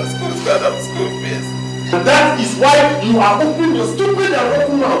out of school because of school fees. And that is why you are opening your stupid and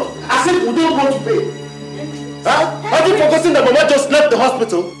rotten mouth as if we don't want to pay. Huh? Have you forgotten that Mama just left the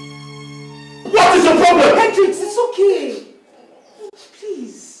hospital? What is the problem? Hendrix, it's okay.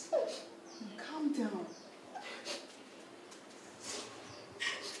 Please, calm down.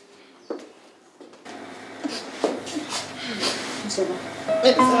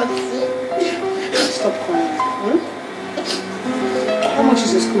 Stop crying. How much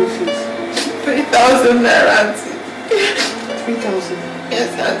is your school fees? 3,000 naira, auntie. 3,000? Yes,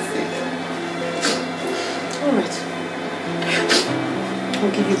 auntie. Alright.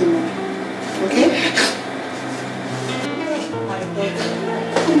 I'll give you the money. Okay?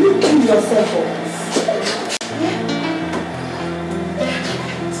 You kill yourself for us.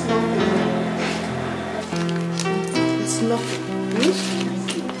 It's nothing. It's nothing.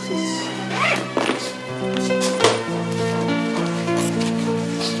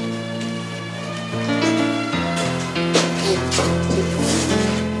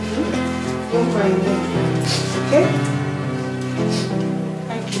 Don't mind me. Okay?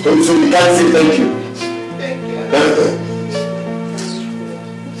 Thank you. So you can't say thank you. Thank you.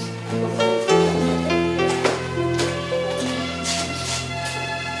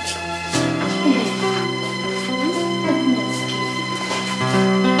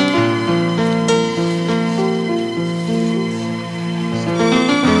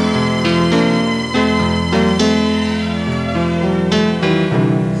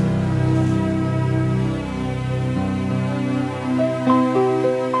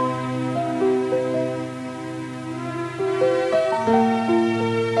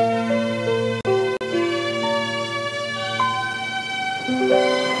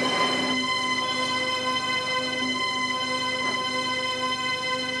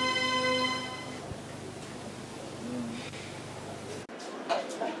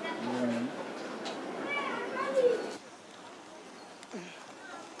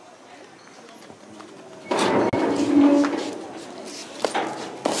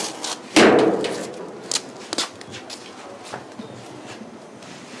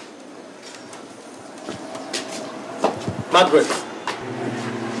 Margaret.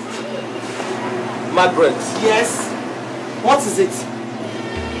 Margaret. Yes? What is it?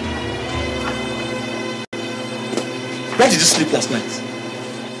 Where did you sleep last night?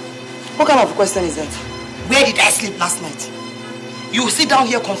 What kind of question is that? Where did I sleep last night? You sit down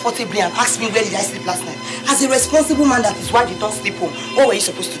here comfortably and ask me where did I sleep last night. As a responsible man that his wife did not sleep home, what were you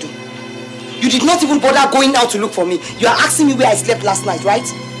supposed to do? You did not even bother going out to look for me. You are asking me where I slept last night, right?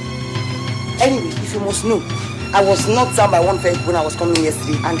 Anyway, if you must know, I was knocked down by one vehicle when I was coming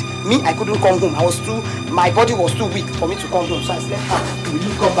yesterday, and me, I couldn't come home. My body was too weak for me to come home, so I slept out. Will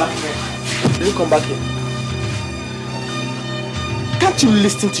you come back here? Will you come back here? Can't you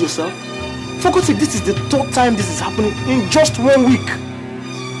listen to yourself? For God's sake, this is the third time this is happening in just 1 week.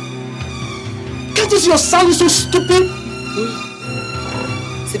 Can't you see you're sounding so stupid?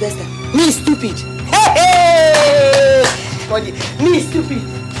 Sylvester, me is stupid. Hey! Me is stupid.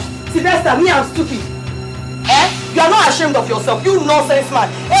 Sylvester, me I'm stupid. Eh? You are not ashamed of yourself, you nonsense man.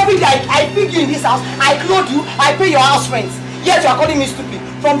 Every day I feed you in this house, I clothe you, I pay your house rent. Yet you are calling me stupid.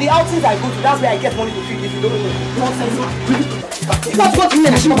 From the outings I go to, that's where I get money to feed you if you don't know. Nonsense man. What do you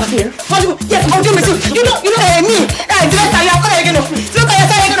mean? Yes, I'll do myself. You know, me. Sylvester, you are calling again of me. Sylvester, you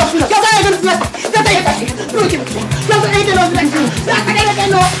are calling again of me. You are calling again of me. Sylvester, you are calling again of me. You are calling again of me. You are calling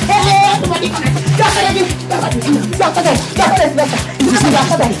again of me. Everybody connect. You are calling again. You are calling. You are calling. You are calling Sylvester. You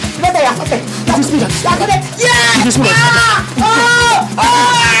are calling. Sylvester, you are calling. You are calling. Yeah!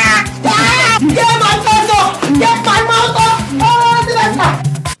 Get my mouth off! Get my mouth off! Oh, Sylvester!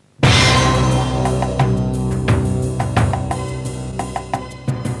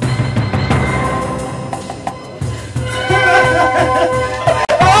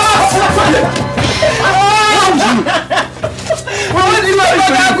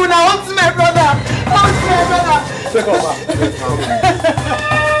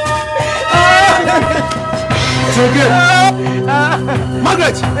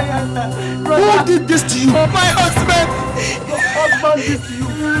 Margaret! Who did this to you? My husband! Your husband did to you.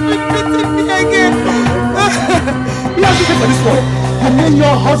 He beating me again. You have to pay for this one. And then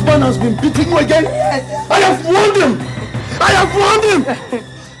your husband has been beating you again? Yes. I have warned him! I have warned him!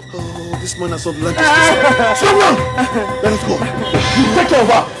 Oh, this man has not learned this. Stop now! Let us go. You take care of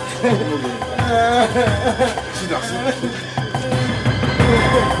her. Sit down, sit down.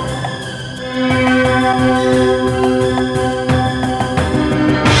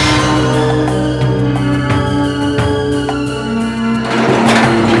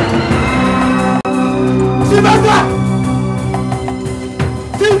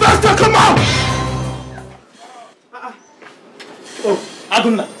 Sylvester, come on! Oh,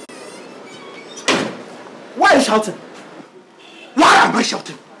 Aguna. Why are you shouting? Why am I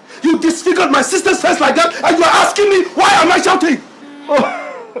shouting? You disfigured my sister's face like that and you are asking me why am I shouting? Oh,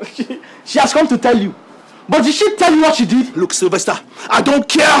 she has come to tell you. But did she tell you what she did? Look, Sylvester, I don't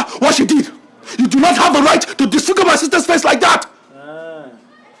care what she did. You do not have the right to disfigure my sister's face like that.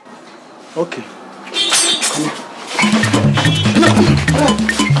 Okay. Come here.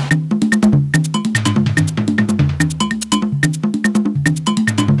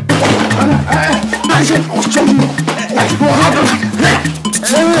 I said, I'll show you. What happened?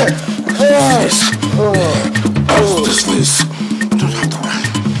 This face. You don't have to run.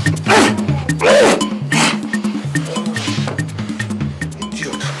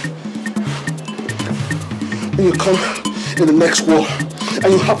 Idiot. When you come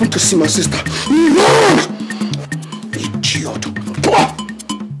and you happen to see my sister. Idiot.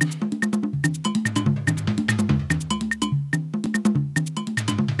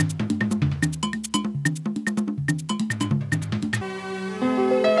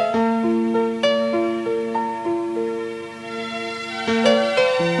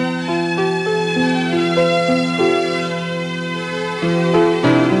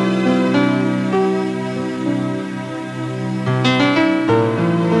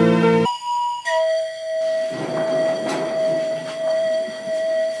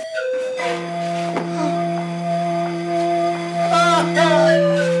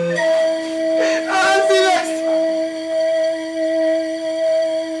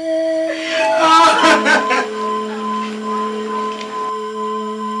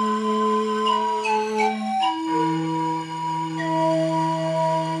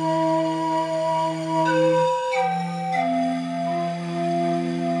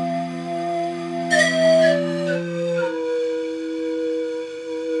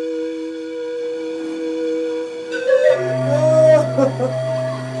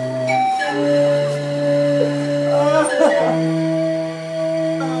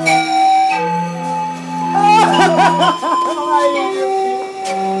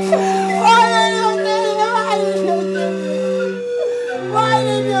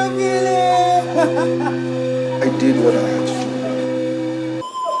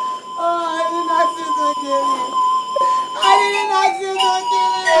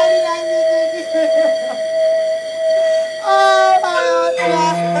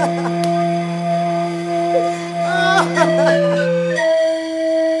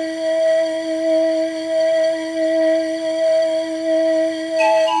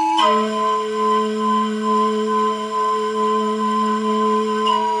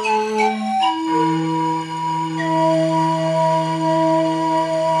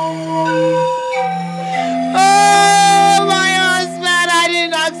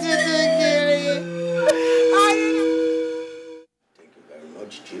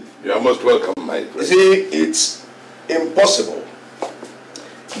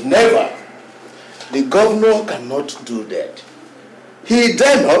 Do that. He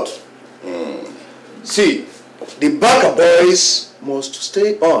dare not. See, the Baka boys must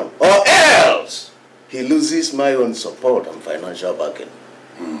stay on, or else he loses my own support and financial backing.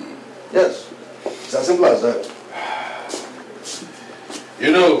 Yes, it's as simple as that.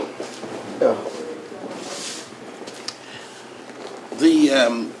 You know,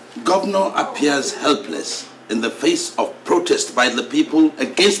 the governor appears helpless in the face of protest by the people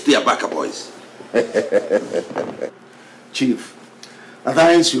against the Abaka boys. Chief, at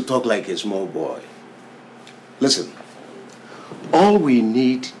times you talk like a small boy. Listen, all we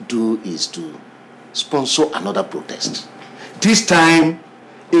need to do is to sponsor another protest. This time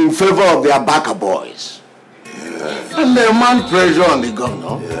in favor of the Abaka boys. And they mount pressure on the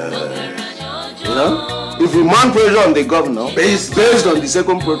governor. You know, if we mount pressure on the governor based on the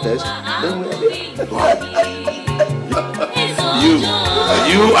second protest, then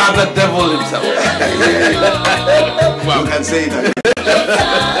You are the devil himself. Well, you can say that.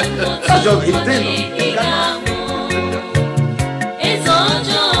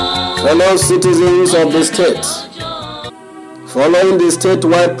 Fellow citizens of the state, following the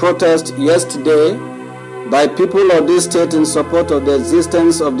statewide protest yesterday by people of this state in support of the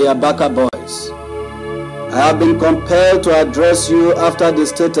existence of the Abaka boys, I have been compelled to address you after the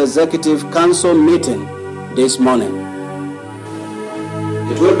State Executive Council meeting this morning.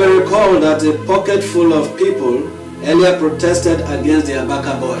 It will be recalled that a pocket full of people earlier protested against the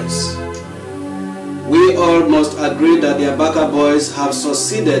Abaka boys. We all must agree that the Abaka boys have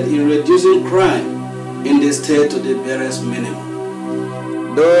succeeded in reducing crime in the state to the barest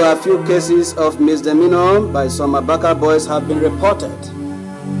minimum. Though a few cases of misdemeanor by some Abaka boys have been reported,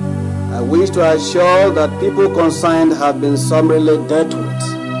 I wish to assure that people concerned have been summarily dealt with.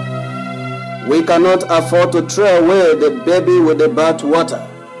 We cannot afford to throw away the baby with the bathwater.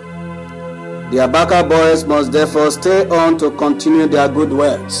 The Abaka boys must therefore stay on to continue their good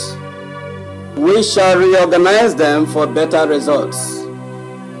works. We shall reorganize them for better results.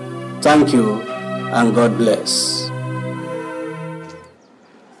 Thank you, and God bless.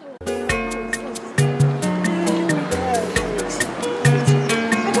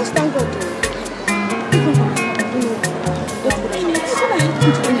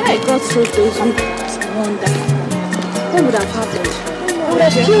 So those wonder what would have happened? I would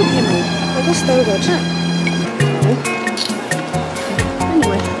have killed him. I just thank God.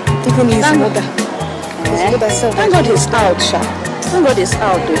 Anyway, even his mother. His mother said, thank God he's out, Sha. Thank God he's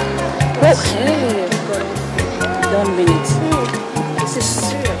out, though. Okay. 1 minute. This is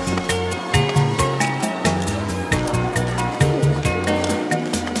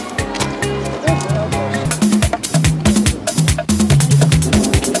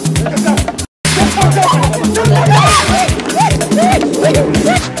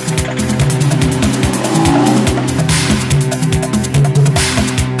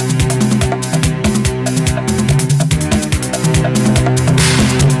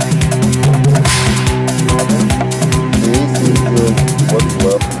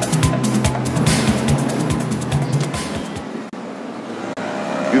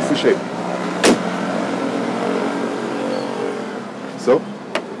shape. So?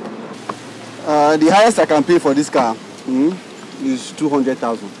 The highest I can pay for this car is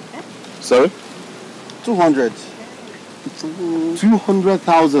 200,000. Sorry? 200.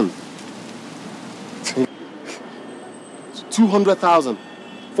 200,000. 200,000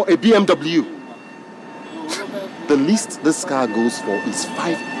 for a BMW. The least this car goes for is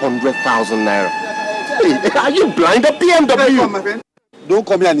 500,000 naira. Hey, are you blind? A BMW. Don't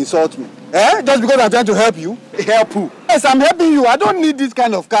come here and insult me. Just because I'm trying to help you. Help who? Yes, I'm helping you. I don't need this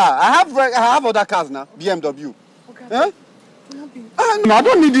kind of car. I have other cars now. BMW. Okay. I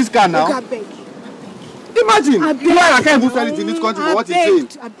don't need this car now. Okay, I beg. Imagine. I beg. Why I can't even sell it in this country for what it's saying.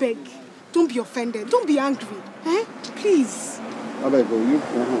 I beg. Don't be offended. Don't be angry. Please. I beg you.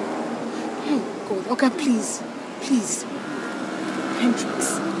 Oh God. Okay, please. Please.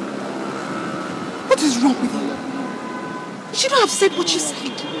 Hendrix. What is wrong with you? You shouldn't have said what you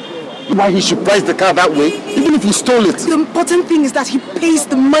said. Why he should price the car that way, even if he stole it? The important thing is that he pays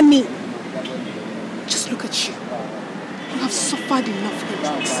the money. Just look at you. You have suffered enough,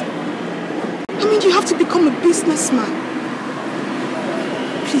 Hendrix. I mean, you have to become a businessman.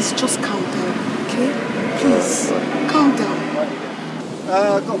 Please, just calm down, okay? Please, calm down.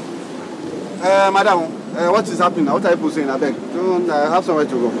 Come. Madam, what is happening now? What are you saying? I beg. I have somewhere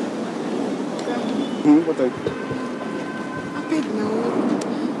to go. What are you? I beg now.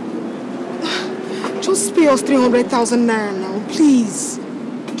 Just pay us 300,000 naira now, please.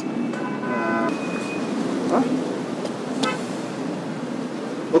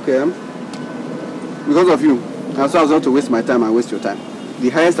 Okay, because of you, I was not to waste my time and waste your time. The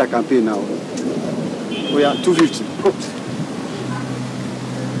highest I can pay now. Oh yeah, 250. Oops.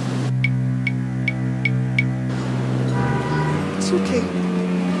 It's okay.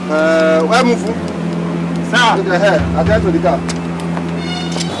 Where move? Sir, to the head. Attend to the car.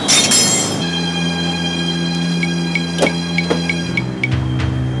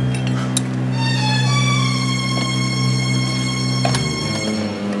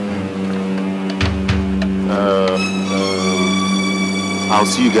 I'll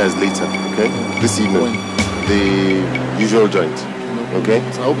see you guys later, okay? This evening. When? The usual joint, okay? I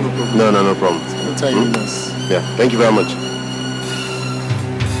hope no problem. No problem. Yeah, thank you very much.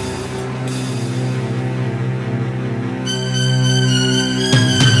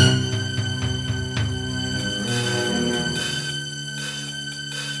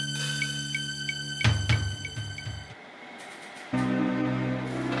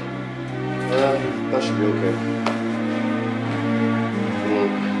 That should be okay.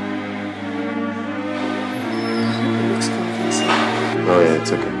 Oh yeah,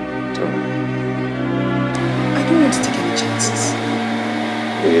 it's okay. It's all right. I don't want to take any chances.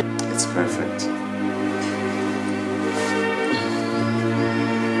 Yeah, it's perfect.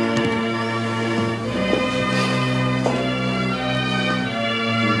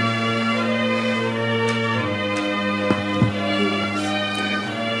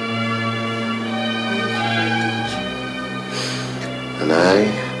 And I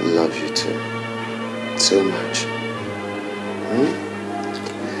love you too. So much.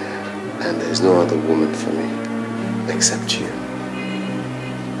 And there's no other woman for me except you.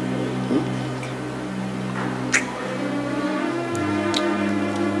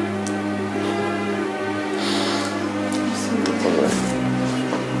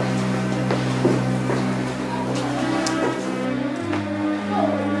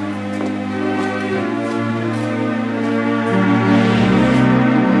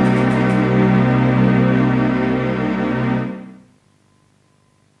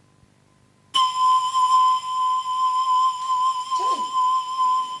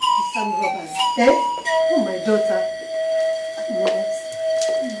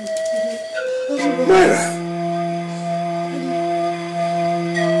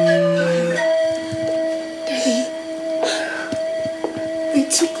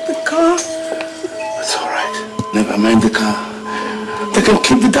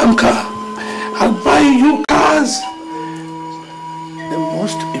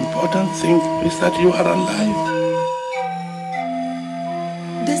 That you are alive.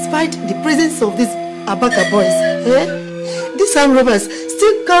 Despite the presence of these Abaka boys, these armed robbers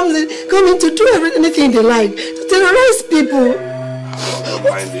still come in to do anything they like, to terrorize people.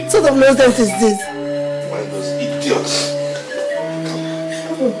 What sort of nonsense is this? Why those idiots?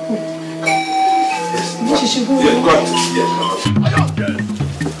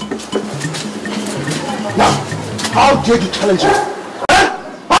 Now, how dare you challenge him?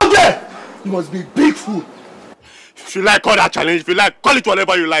 How dare? You must be a big fool. If you like, call that challenge. If you like, call it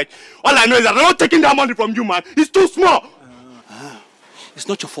whatever you like. All I know is that I'm not taking that money from you, man. It's too small. It's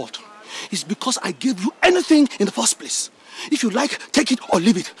not your fault. It's because I gave you anything in the first place. If you like, take it or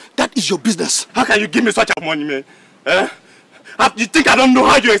leave it. That is your business. How can you give me such a money, man? You think I don't know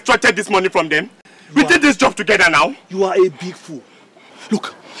how you extracted this money from them? We did this job together now. You are a big fool.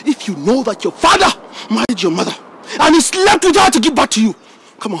 Look, if you know that your father married your mother and he slept with her to give back to you,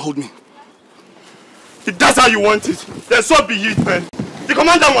 come and hold me. If that's how you want it, then so be it, man. The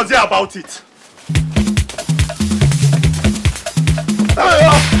commander was there about it.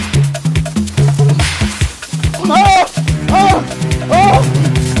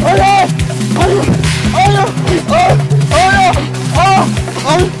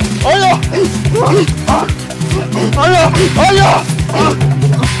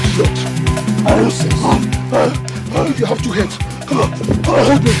 You have two heads. Come on,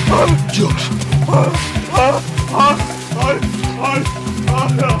 hold me. George.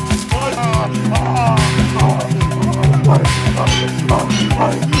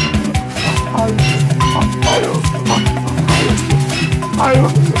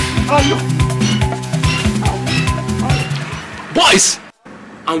 Boys,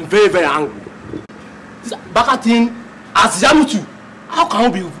 I'm very, very angry. This Baka thing, as Yamutu, how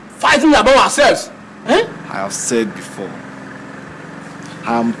can we be fighting about ourselves? Eh? I have said before,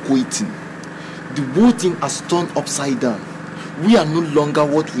 I am quitting. The whole thing has turned upside down. We are no longer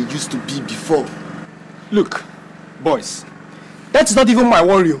what we used to be before. Look, boys, that's not even my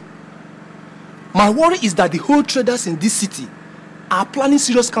worry. My worry is that the whole traders in this city are planning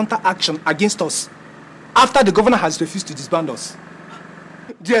serious counter-action against us after the governor has refused to disband us.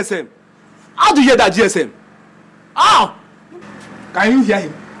 GSM, how do you hear that, GSM? How? Can you hear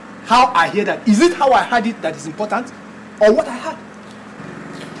him? How I hear that? Is it how I heard it that is important? Or what I heard?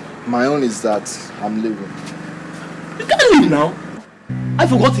 My own is that I'm leaving. You can't leave now. I've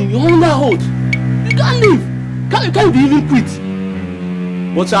forgotten, you're under hold. You can't leave. You can't be even quit.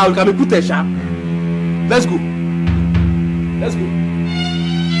 But you can be put a sharp. Let's go. Let's go.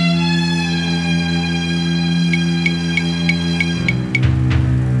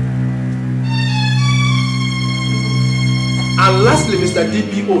 And lastly, Mr.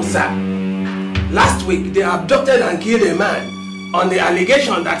 DPO, sir. Last week, they abducted and killed a man on the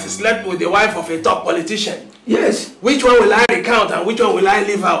allegation that he slept with the wife of a top politician. Yes. Which one will I recount and which one will I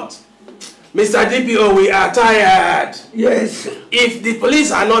leave out? Mr. DPO, we are tired. Yes. If the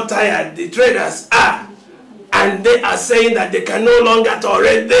police are not tired, the traders are. And they are saying that they can no longer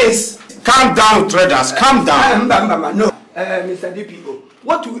tolerate this. Calm down, traders. Calm down. No. Mr. DPO,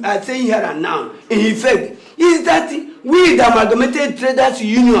 what we are saying here and now, in effect, is that we, the Amalgamated Traders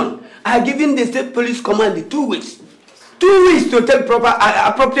Union, are giving the state police command 2 weeks. 2 weeks to take proper,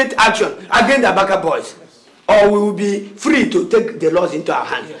 appropriate action against the Baka boys. Or we will be free to take the laws into our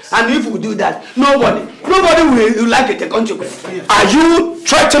hands. Yes. And if we do that, nobody will like it, a consequence. Yes. Are you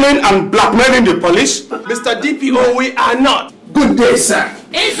threatening and blackmailing the police? Mr. DPO, we are not. Good day, sir.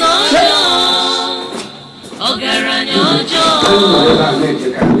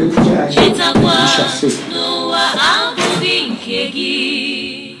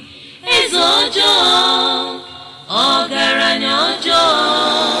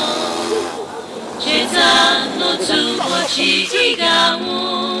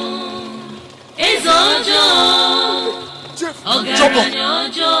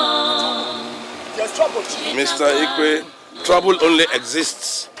 Mr. Ikwe, trouble only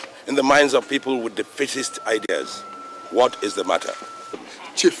exists in the minds of people with defeatist ideas. What is the matter?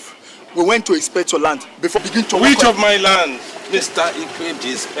 Chief, we went to inspect your land before beginning to Which of my land? Mr. Ikwe,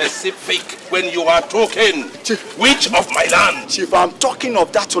 be specific when you are talking. Chief, which of my land? Chief, I'm talking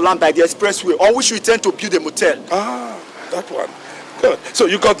of that land by the expressway on which we intend to build a motel. Ah, that one. Good. So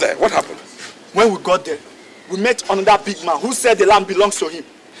you got there. What happened? When we got there, we met another big man who said the land belongs to him.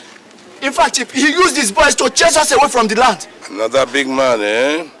 In fact, Chief, he used his boys to chase us away from the land. Another big man,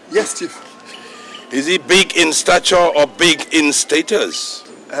 eh? Yes, Chief. Is he big in stature or big in status?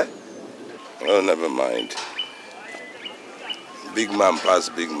 Eh? Oh, never mind. Big man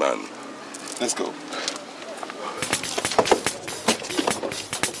past big man. Let's go.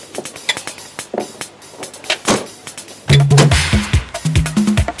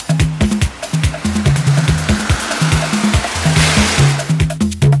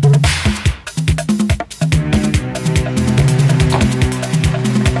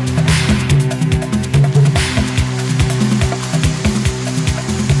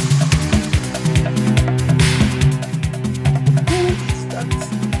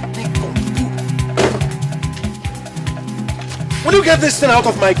 Will you get this thing out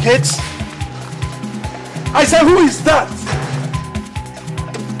of my gates? I said, who is that?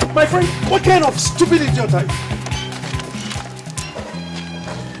 My friend, what kind of stupid idiot are you?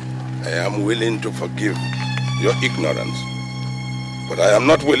 I am willing to forgive your ignorance, but I am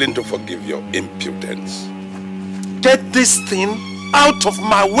not willing to forgive your impudence. Get this thing out of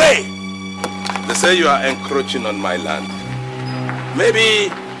my way! They say you are encroaching on my land.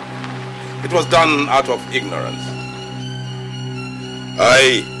 Maybe it was done out of ignorance.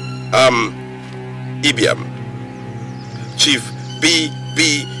 I am Ibiam, Chief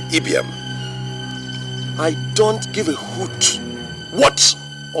B.B. Ibiam. I don't give a hoot what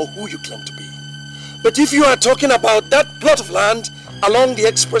or who you claim to be. But if you are talking about that plot of land along the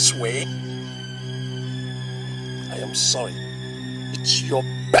expressway, I am sorry. It's your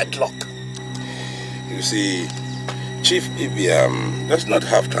bad luck. You see, Chief Ibiam does not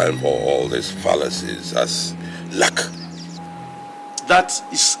have time for all these fallacies as luck. That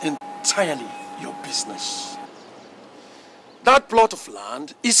is entirely your business. That plot of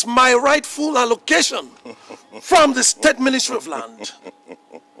land is my rightful allocation from the State Ministry of Land.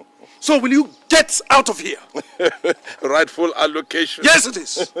 So will you get out of here? Rightful allocation? Yes, it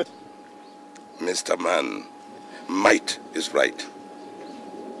is. Mr. Man, might is right.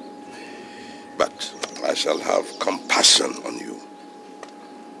 But I shall have compassion on you.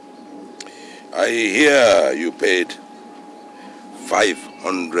 I hear you paid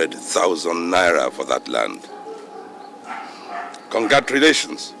 500,000 naira for that land.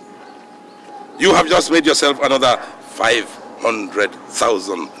 Congratulations. You have just made yourself another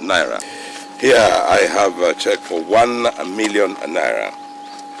 500,000 naira. Here I have a check for 1 million naira.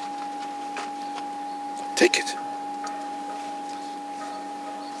 Take it.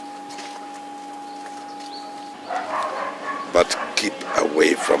 But keep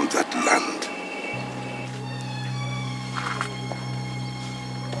away from that land.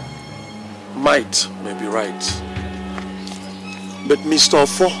 Might may be right. But Mr.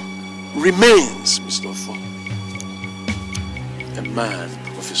 Ofo remains Mr. Ofo. A man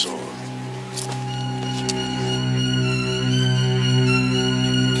of his own.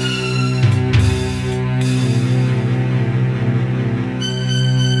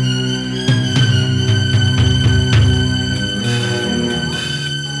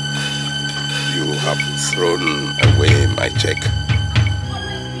 You have thrown away my check.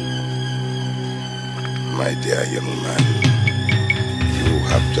 My dear young man, you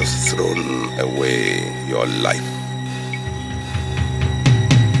have just thrown away your life.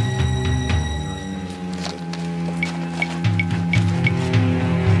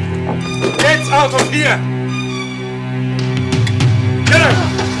 Get out of here! Get out!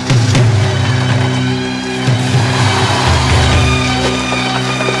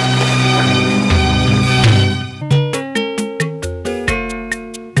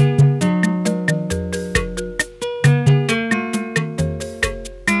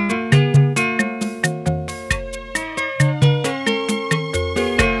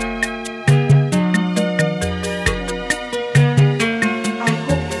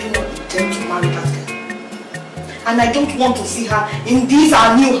 And I don't want to see her in this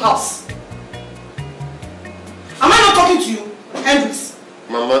our new house. Am I not talking to you, Hendrix?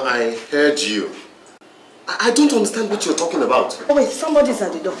 Mama, I heard you. I don't understand what you're talking about. Oh wait, somebody's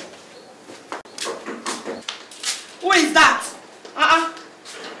at the door. Who is that?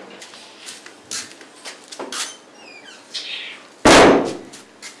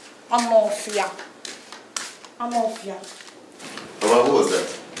 I'm off here. I'm off here. Mama, who was that?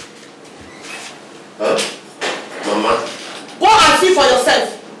 Huh? Mama? Go and see for yourself.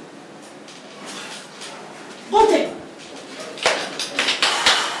 Go there.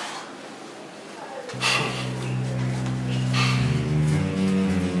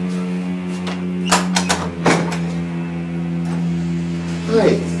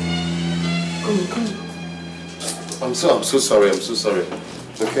 Hi. Come. I'm so sorry.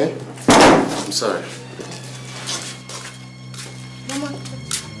 Okay? I'm sorry. Mama.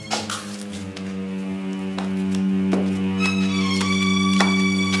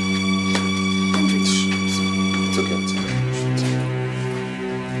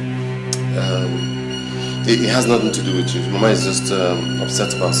 It has nothing to do with you. Mama is just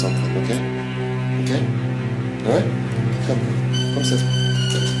upset about something, okay? Okay? Alright? Come sit.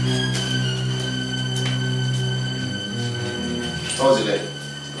 How was your day?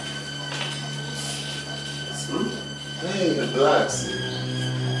 Hey, relax.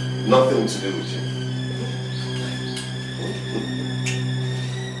 Nothing to do with you.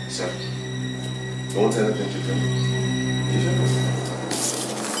 Sir, don't want anything to drink.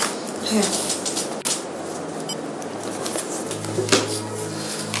 Here.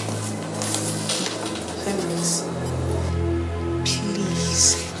 Please,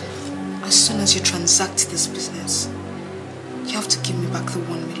 as soon as you transact this business, you have to give me back the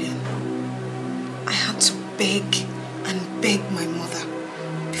 1 million. beg and beg my mother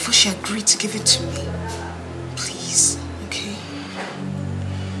before she agreed to give it to me. Please, okay?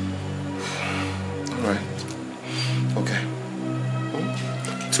 Alright. Okay.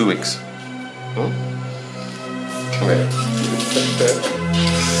 2 weeks. Okay.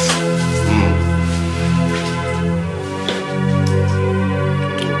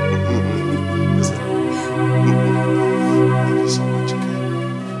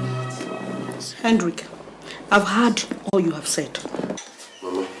 Hendrik, I've heard all you have said.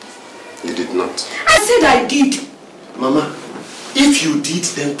 Mama, you did not. I said I did. Mama, if you did,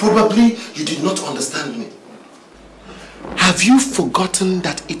 then probably you did not understand me. Have you forgotten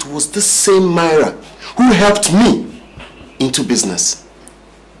that it was the same Myra who helped me into business?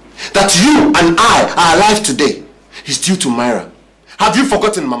 That you and I are alive today is due to Myra. Have you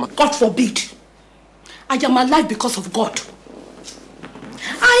forgotten, Mama? God forbid. I am alive because of God.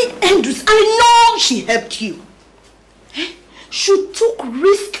 Andrews, I know she helped you. She took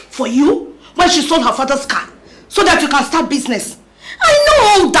risk for you when she sold her father's car so that you can start business. I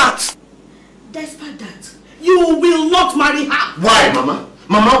know all that. Despite that, you will not marry her. Why, Mama?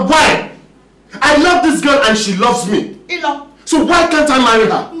 Mama, why? I love this girl and she loves me. So why can't I marry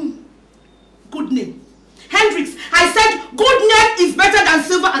her? Good name. Hendricks, I said good name is better than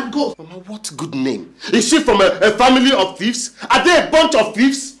silver and gold. Mama, what good name? Is she from a family of thieves? Are they a bunch of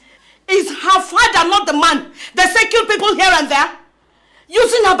thieves? Is her father not the man that say kill people here and there?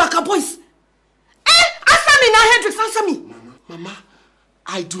 Using her baka boys. Answer me now, Hendricks, answer me. Mama,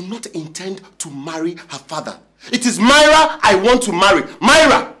 I do not intend to marry her father. It is Myra I want to marry.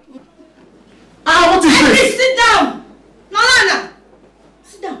 Myra! What is this? Sit down! Nalana!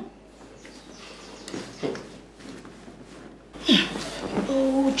 Sit down.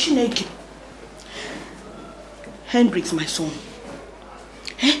 Oh, Chineke. Hendricks, my son.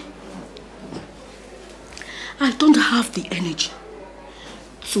 I don't have the energy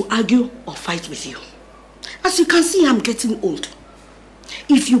to argue or fight with you. As you can see, I'm getting old.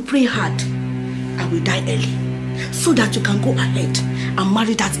 If you pray hard, I will die early. So that you can go ahead and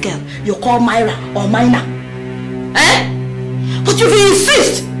marry that girl you call Myra or Mina. But if you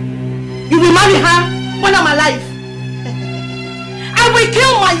insist, you will marry her when I'm alive. I will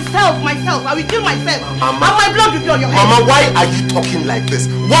kill myself. I will kill myself. Mama, and my blood will be on your head. Mama, why are you talking like this?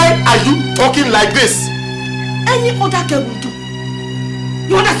 Why are you talking like this? Any other girl will do.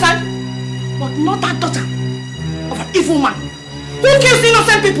 You understand? But not that daughter of an evil man who kills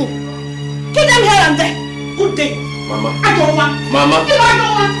innocent people. Kill them here and there. Good day. Mama. I don't want. Mama. I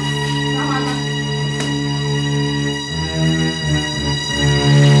don't want.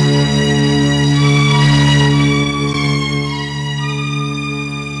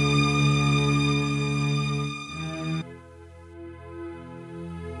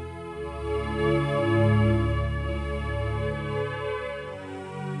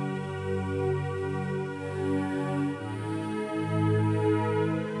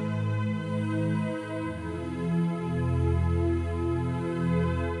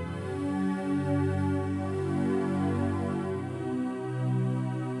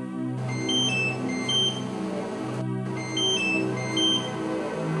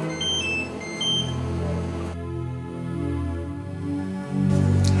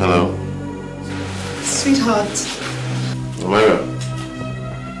 Hello. Sweetheart. Myra.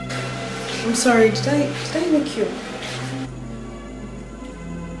 I'm sorry, did I make you?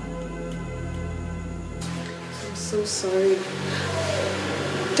 I'm so sorry.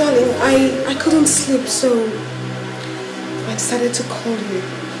 Darling, I couldn't sleep, so I decided to call you.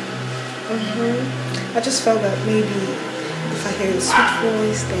 I just felt that maybe if I hear your sweet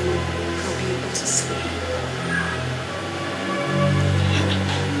voice, then I'll be able to sleep.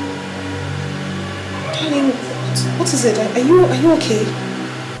 Darling, what is it? Are you okay?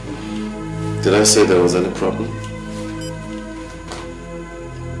 Did I say there was any problem?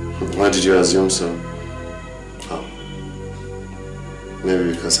 Why did you assume so? Oh.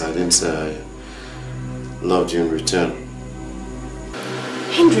 Maybe because I didn't say I loved you in return.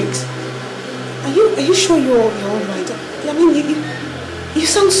 Hendricks, are you sure you're alright? I mean, you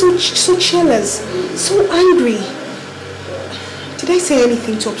sound so jealous, so angry. Did I say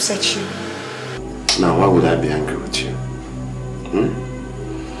anything to upset you? Now, why would I be angry with you?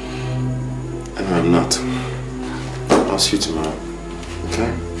 And I'm not. I'll see you tomorrow.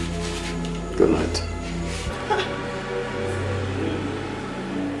 Okay? Good night.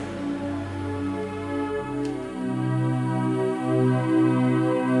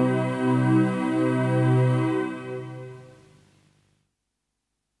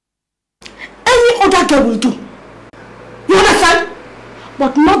 Any other girl will do. You understand?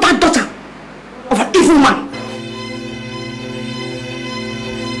 But not that daughter of an evil man.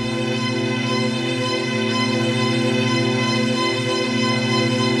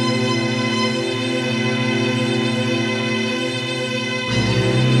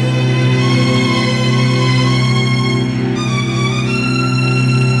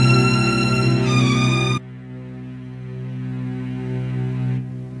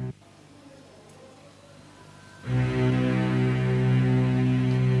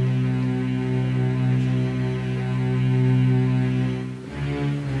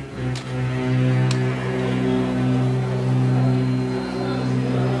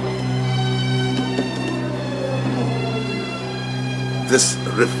 this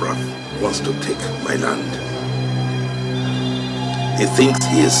riffraff wants to take my land. He thinks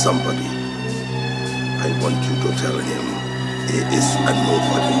he is somebody. I want you to tell him he is a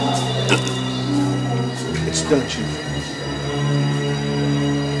nobody. It's done, Chief.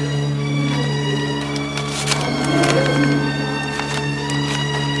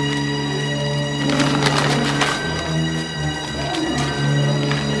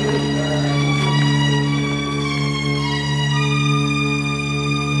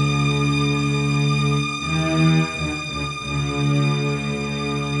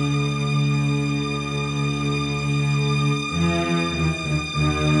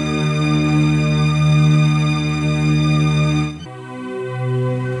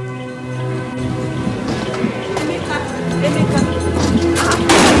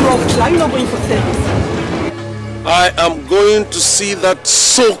 I am going to see that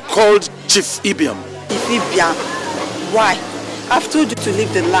so-called Chief Ibiam. Chief Ibiam? Why? I've told you to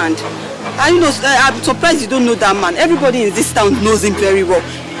leave the land. And you know, I'm surprised you don't know that man. Everybody in this town knows him very well.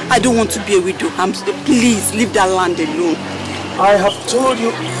 I don't want to be a widow. Please, leave that land alone. I have told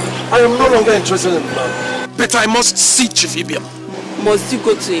you, I am no longer interested in the land. But I must see Chief Ibiam. Must you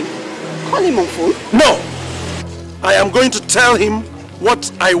go to him? Call him on phone? No! I am going to tell him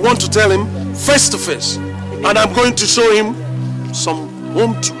what I want to tell him face to face. And I'm going to show him some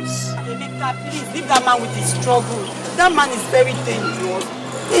home truth. Emeka, please, leave that man with his struggle. That man is very dangerous.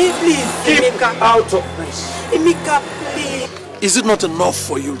 Please, Emeka. Keep out of this. Emeka, please. Is it not enough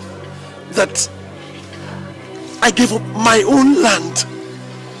for you that I gave up my own land?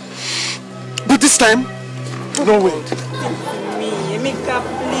 But this time, no way. Listen to me, Emeka,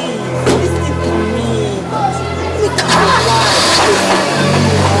 please. Listen to me. Emeka,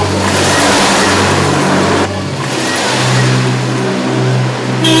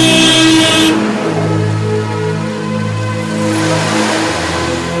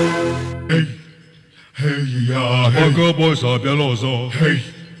 Hey, yeah, Hanga boys are below. Hey,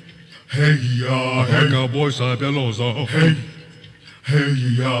 yeah, Hanga boys are below. Hey,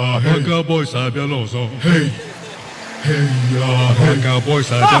 yeah, Hanga boys are below. Hey, yeah, Hanga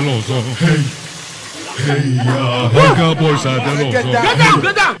boys are below. Hey, yeah, Hanga boys are below.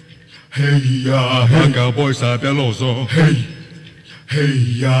 Get down! Hey, yeah, Hanga boys are below. Hey,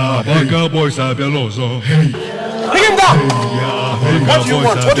 yeah, Hanga boys are below. Hey, bring him down! What do you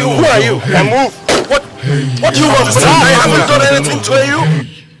want? Who are you? Now move! What do you want? I haven't done anything to you.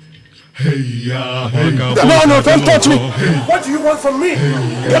 No, don't touch me. What do you want from me?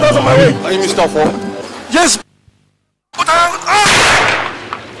 Get out of my way. Are you Mr. Ford? Yes.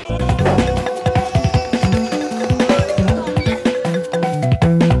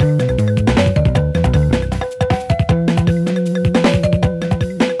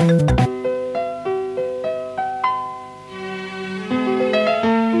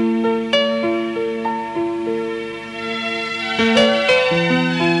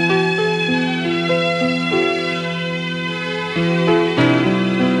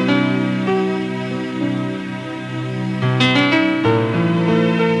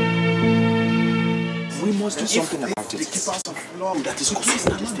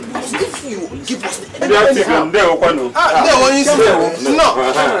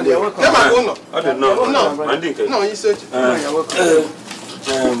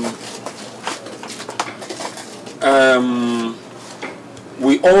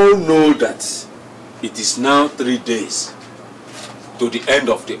 We all know that it is now 3 days to the end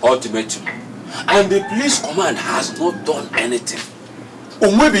of the ultimatum, and the police command has not done anything.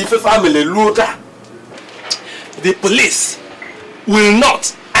 Or maybe if a family looter, the police will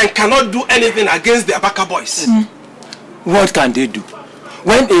not and cannot do anything against the Abaka boys. What can they do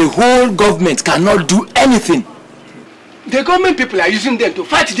when a whole government cannot do anything? The government people are using them to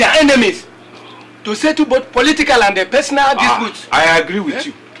fight their enemies, to settle both political and personal disputes. I agree with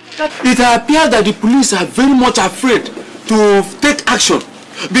you. It appears that the police are very much afraid to take action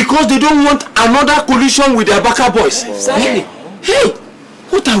because they don't want another collision with the Abaka boys. Exactly. Hey,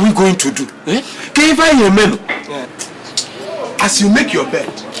 what are we going to do? Can you find a man? As you make your bed,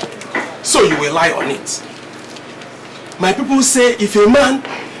 so you will lie on it. My people say if a man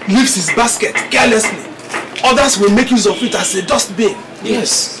leaves his basket carelessly, others will make use of it as a dustbin.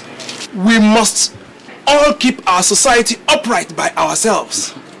 Yes. We must all keep our society upright by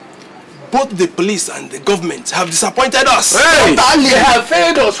ourselves. Both the police and the government have disappointed us. Hey. They have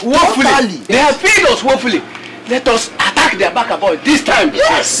failed us woefully. They have failed us woefully. Let us attack the Abaka boy this time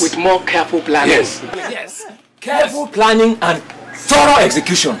with more careful planning. Yes. Careful planning and thorough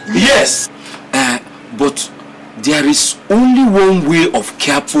execution. Yes. But there is only one way of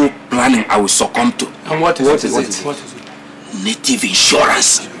careful planning I will succumb to. And what is it? native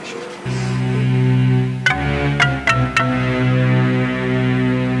insurance.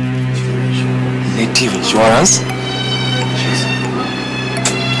 Native insurance?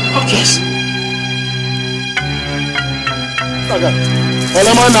 Yes.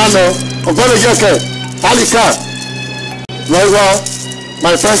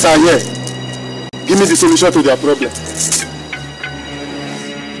 My friends are here. Give me the solution to their problem.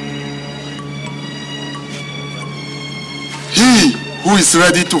 He who is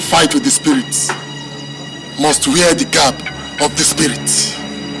ready to fight with the spirits must wear the garb of the spirits.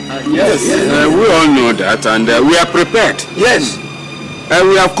 Yes. We all know that, and we are prepared. Yes.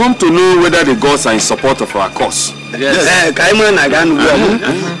 We have come to know whether the gods are in support of our cause. Yes.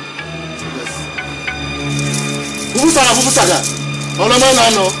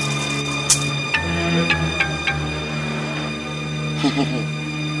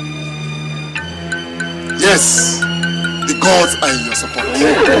 Yes, the gods are in your support.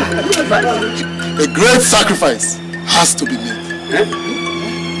 A great sacrifice has to be made.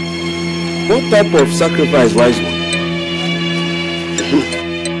 What type of sacrifice, wise one?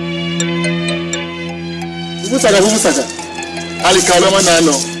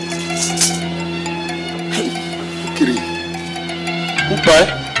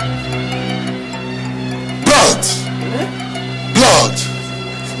 Blood! Blood!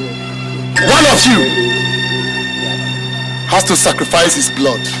 One of you has to sacrifice his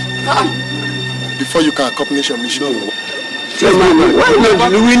blood before you can accomplish your mission. Chairman, why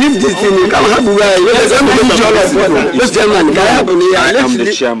not? We leave this thing. Come have a way. Let's Chairman, I am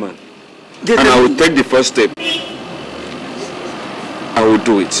the chairman. And I will take the first step. I will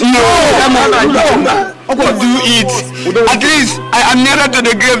do it. No! Do it. At least I am nearer to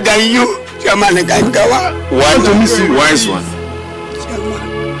the grave than you. Chairman, Wise one.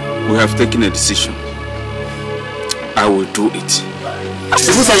 We have taken a decision. I will do it.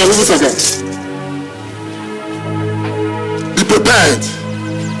 Be prepared.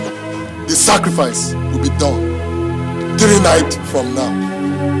 The sacrifice will be done 3 nights from now.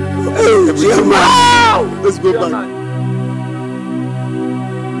 Let's go back.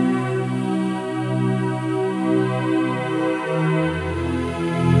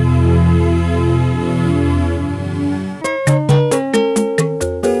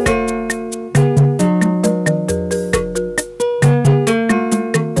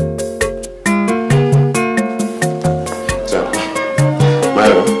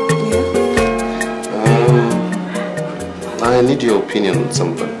 I need your opinion on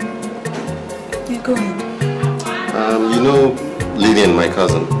something. Yeah, go ahead. You know Lillian, my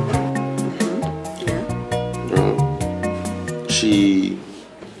cousin? Yeah. She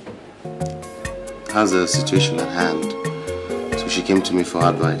has a situation at hand, so she came to me for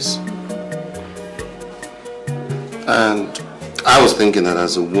advice. And I was thinking that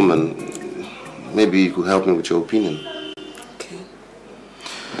as a woman, maybe you could help me with your opinion. Okay.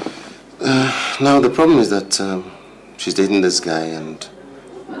 Now the problem is that she's dating this guy and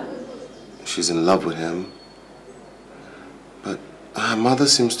she's in love with him. But her mother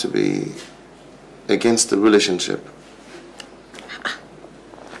seems to be against the relationship.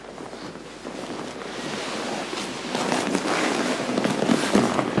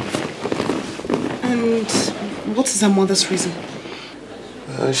 And what is her mother's reason?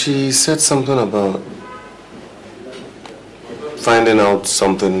 She said something about finding out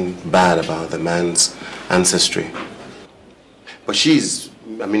something bad about the man's ancestry. But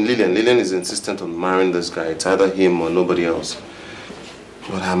Lillian is insistent on marrying this guy. It's either him or nobody else.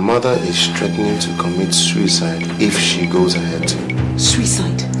 But her mother is threatening to commit suicide if she goes ahead.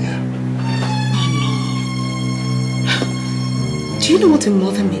 Suicide? Yeah. Oh no. Do you know what a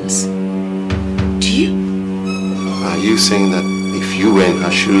mother means? Do you? Are you saying that if you were in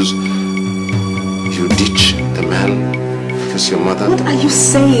her shoes, you ditch the man because your mother... What are you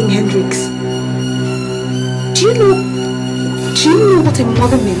saying, Hendrix? Do you know what a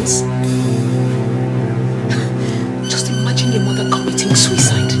mother means? Just imagine your mother committing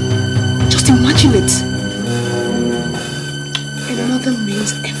suicide. Just imagine it. A mother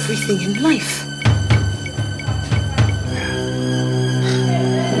means everything in life.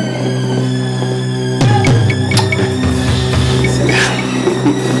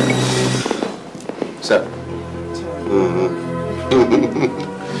 So,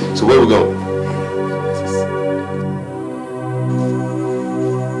 so where we going?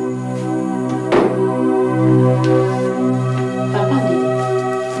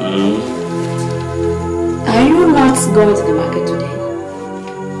 Are you not going to the market today?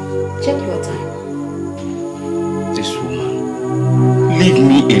 Check your time. This woman, leave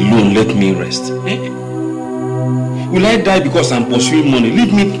me alone, let me rest. Will I die because I'm pursuing money?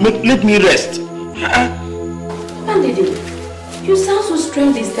 Let me rest. Bandidi, you sound so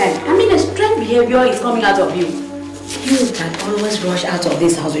strange this time. I mean, a strange behavior is coming out of you. You can always rush out of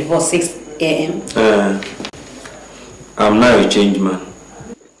this house before 6 a.m. I'm now a changed man.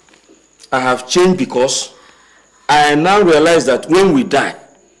 I have changed because I now realize that when we die,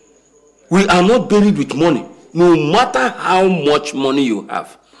 we are not buried with money, no matter how much money you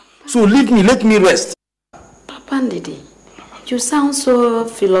have. So leave me, let me rest. Bandidi, you sound so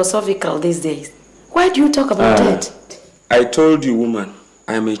philosophical these days. Why do you talk about that? I told you, woman,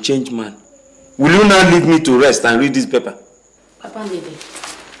 I am a changed man. Will you now leave me to rest and read this paper? Bandidi,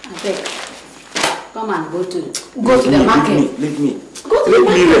 I beg. Come and go to the market. Let me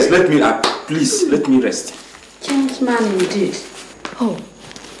rest. Please, let me rest. Changed man indeed. Oh,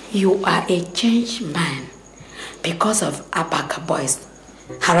 you are a changed man because of Abaka boys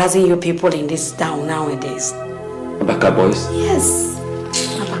harassing you people in this town nowadays. Abaka boys? Yes,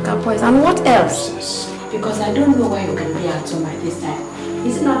 Abaka boys. And what else? Yes. Because I don't know why you can be at home at this time.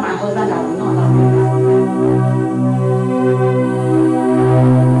 Is it not my husband? I will not allow you.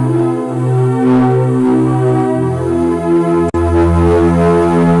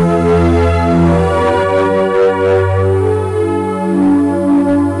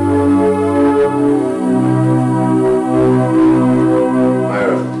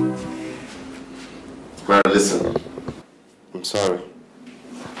 Listen, I'm sorry.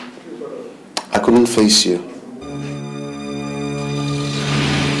 I couldn't face you.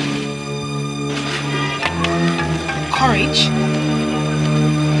 Courage?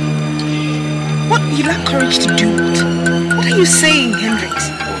 What you lack courage to do? What are you saying, Hendrix?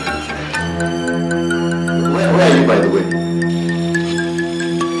 Where are you, by the way?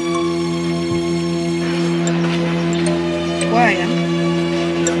 Where I am?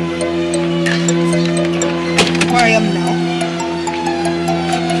 Where I am now?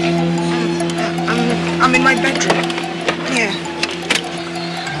 I'm in my bedroom. Yeah.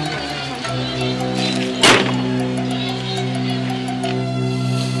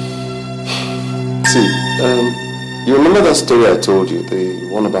 See, you remember that story I told you, the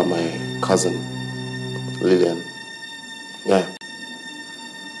one about my cousin, Lillian? Yeah.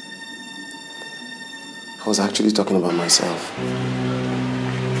 I was actually talking about myself.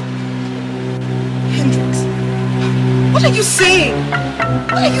 Hendrix, what are you saying?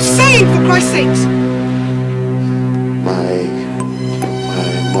 What are you saying, for Christ's sake? My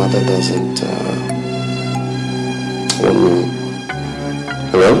mother doesn't want me.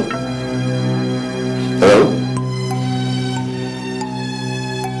 Hello? Hello?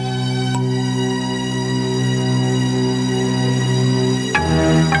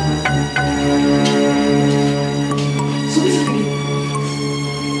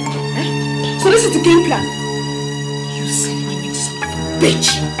 So this is the game plan. You slimy son of a bitch.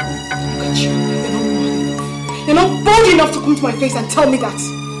 Look at you. You're not bold enough to come to my face and tell me that.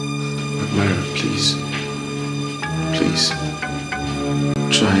 Myra, please. Please.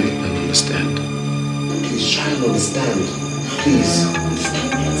 Try and understand. Please try and understand. Please.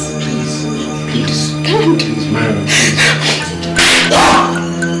 Please. Please. Please, Myra, please.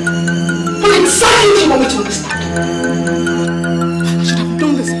 What exactly do you want me to understand? I should have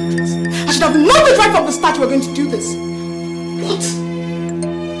known this, Hendrix. I should have known this right from the start you were going to do this. What?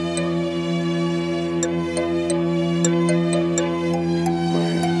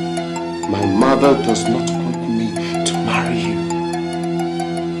 My mother does not want me to marry you.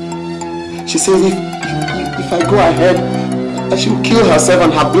 She says if I go ahead, that she will kill herself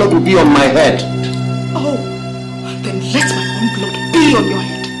and her blood will be on my head. Oh, then let my own blood be on your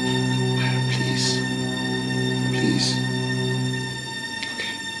head. Please. Please.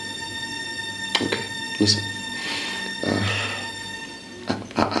 Okay. Listen.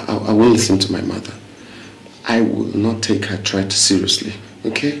 I will listen to my mother. I will not take her threat seriously.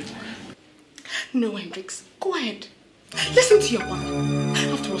 Okay? No, Hendrix. Go ahead. Listen to your mother.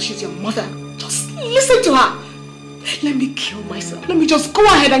 After all, she's your mother. Just listen to her. Let me kill myself. Let me just go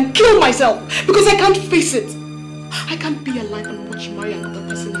ahead and kill myself. Because I can't face it. I can't be alive and watch you marry another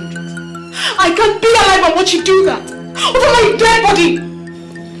person, Hendrix. I can't be alive and watch you do that. Over my dead body.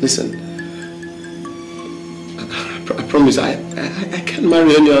 Listen. I promise I can't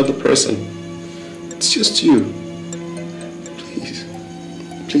marry any other person. It's just you. Please.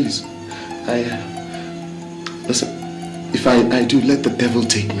 Please. Listen. If I do, let the devil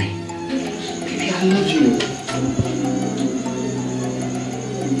take me. Baby, I love you.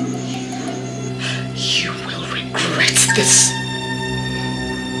 You will regret this.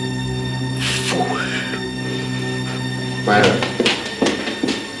 Fool. Myra.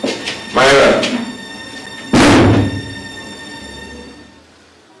 Myra.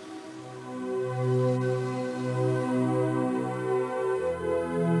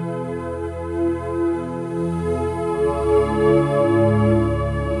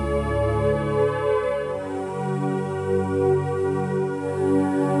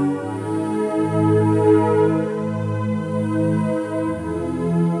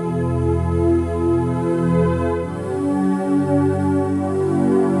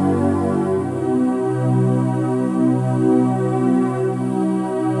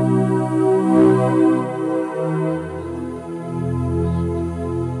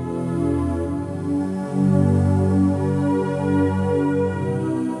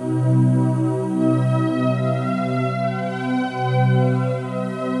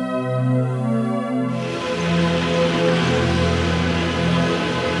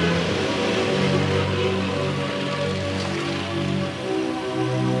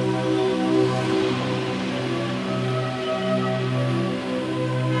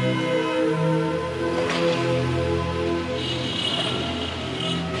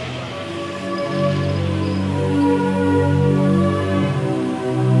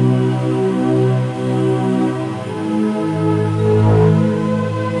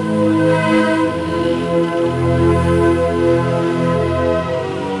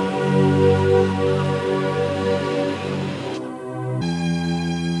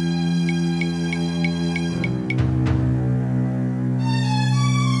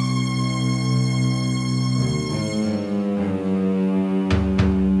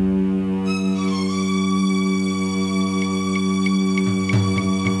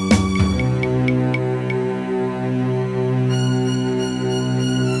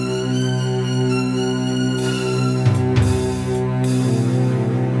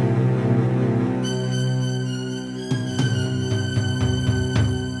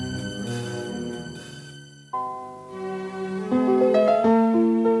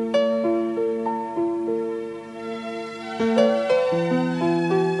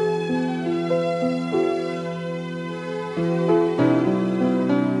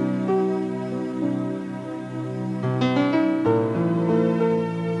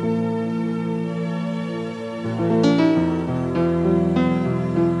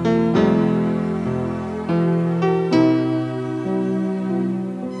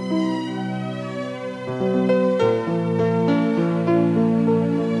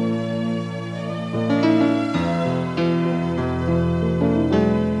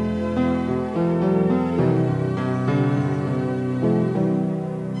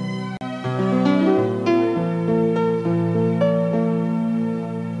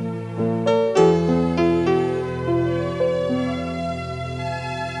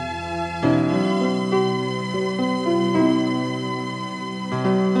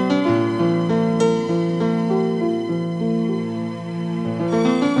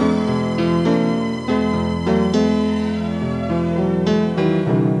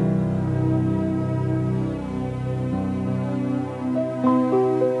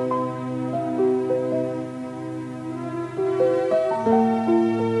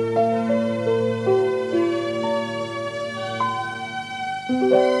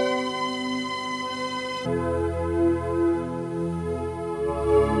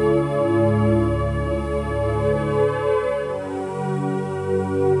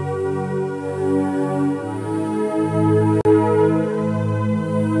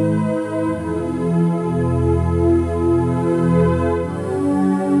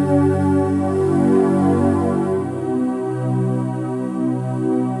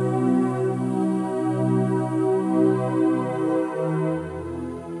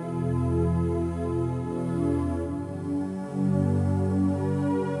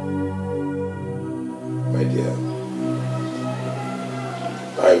 dear,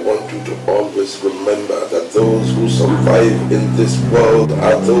 I want you to always remember that those who survive in this world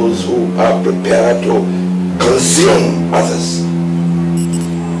are those who are prepared to consume others.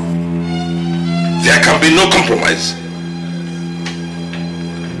 There can be no compromise.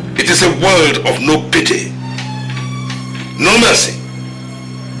 It is a world of no pity, no mercy.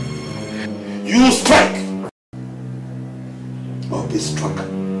 You strike or be struck.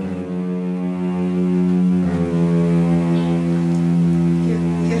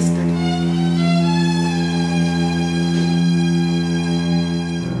 Yes, Daddy.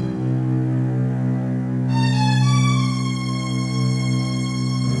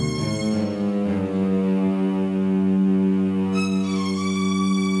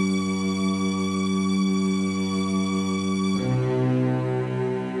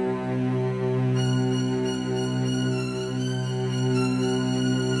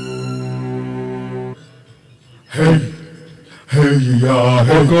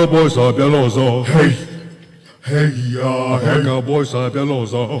 Waka boys are below. Hey, hey, yeah. Waka boys are below.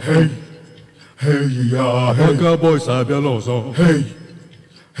 Hey, hey, yeah. Waka boys are below. Hey,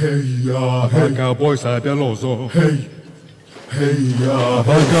 hey, yeah. Waka boys are below. Hey, hey, yeah.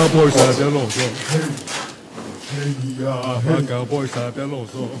 Waka boys are below. Hey, hey, yeah. Waka boys are below.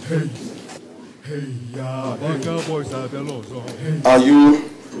 Hey, hey, yeah. Waka boys are below. Are you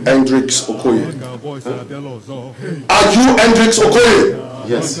Hendrix Okoye? Are you Hendrix Okoye?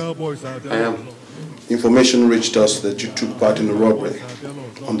 Yes, I am. Information reached us that you took part in a robbery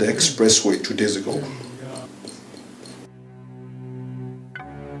on the expressway 2 days ago.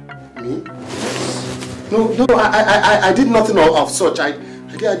 Me? No, I did nothing of such. I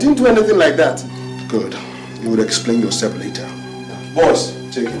didn't do anything like that. Good. You will explain yourself later. Boys,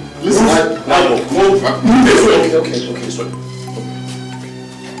 take him. Listen, move. Okay, sorry.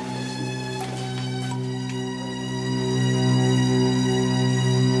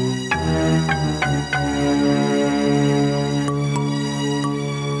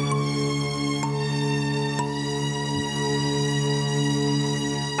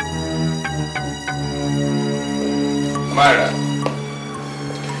 Myra,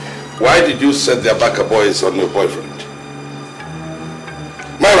 why did you set the Abaka boys on your boyfriend?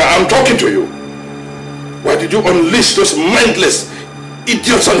 Myra, I'm talking to you. Why did you unleash those mindless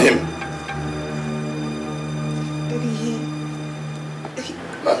idiots on him?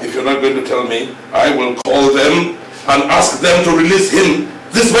 Now, if you're not going to tell me, I will call them and ask them to release him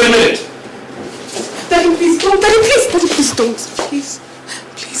this very minute. Daddy, please don't. Daddy, please. Daddy, please don't. Please.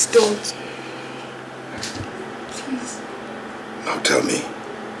 Please don't. Now tell me,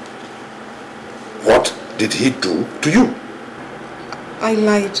 what did he do to you? I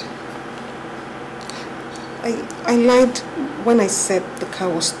lied. I lied when I said the car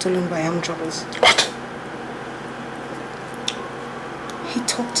was stolen by armed robbers. What? He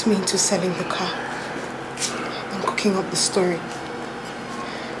talked me into selling the car. I'm cooking up the story.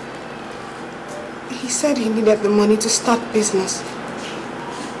 He said he needed the money to start business.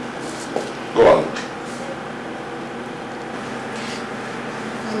 Go on.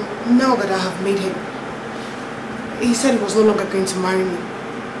 Now that I have made him, he said he was no longer going to marry me.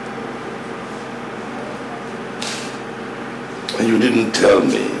 And you didn't tell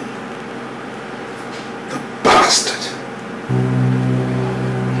me. The bastard.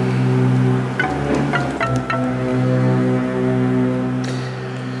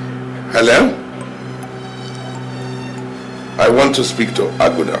 Hello? I want to speak to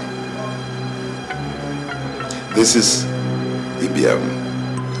Aguda. This is Ibiam.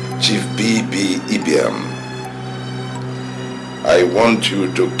 Chief B.B. Ibiam. I want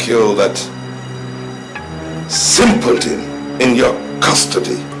you to kill that simpleton in your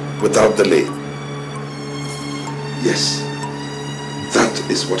custody without delay. Yes, that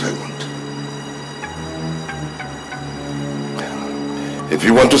is what I want. If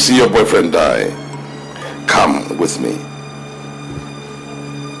you want to see your boyfriend die, come with me.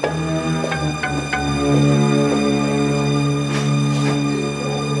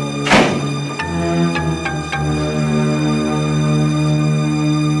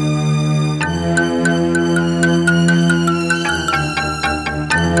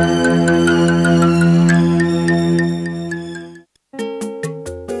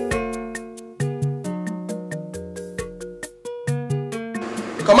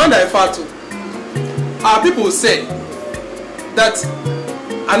 Our people say that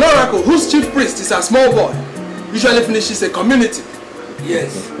an oracle whose chief priest is a small boy usually finishes a community.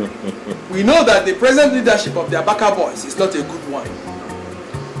 Yes. We know that the present leadership of the Abaka boys is not a good one.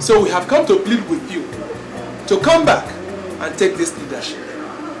 So we have come to plead with you to come back and take this leadership.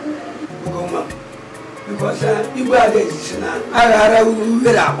 Because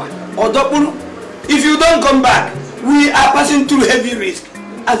if you don't come back, we are passing through heavy risk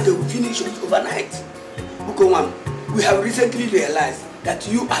and they will finish us overnight. We have recently realized that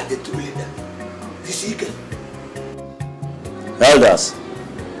you are the true leader. Elders,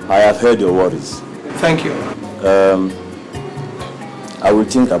 I have heard your worries. Thank you. I will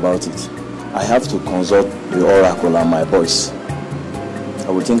think about it. I have to consult the oracle and my boys. I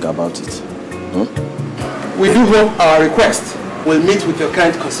will think about it. We do hope our request will meet with your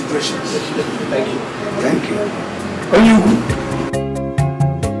kind considerations. Thank you. Thank you.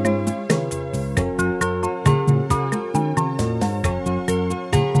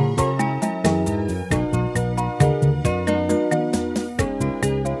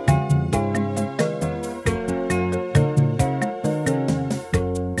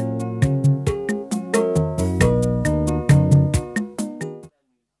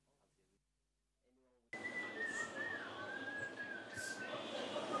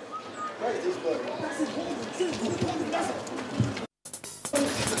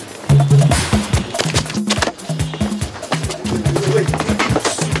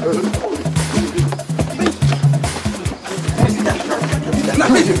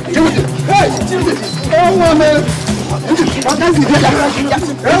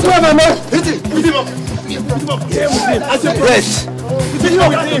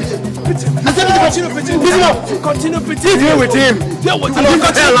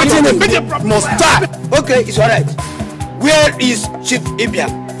 Must start. Okay, it's alright. Where is Chief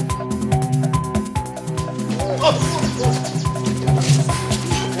Ibiam?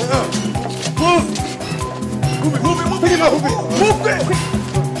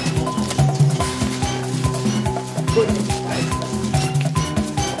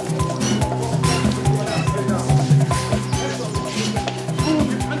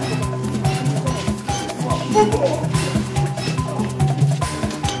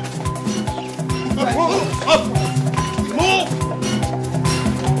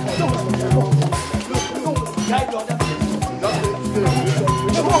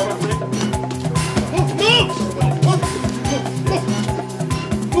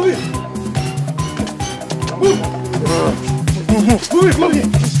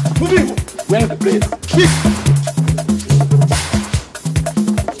 Where's the place?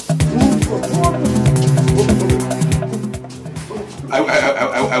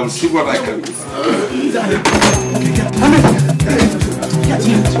 I will see what I can do.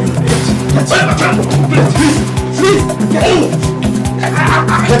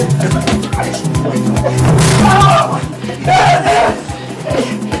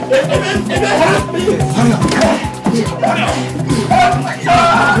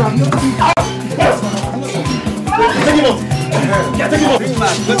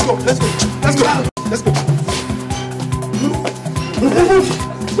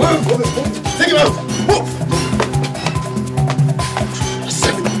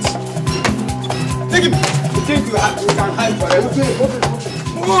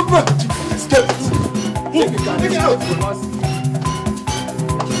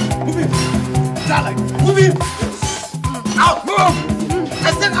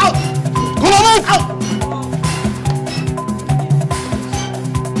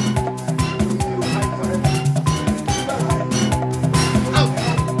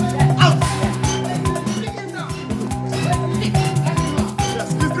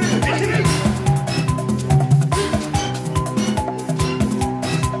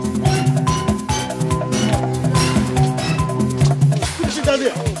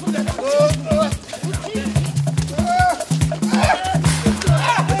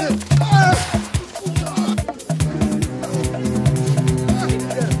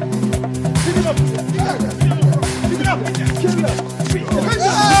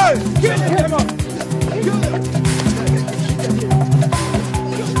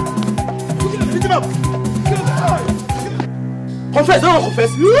 Confess, don't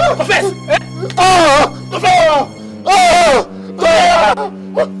confess. Confess.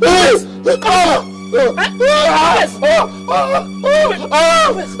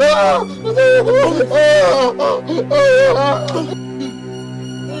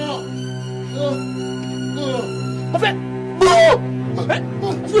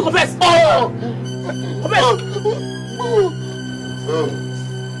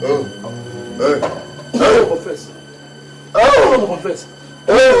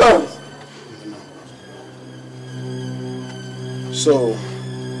 So,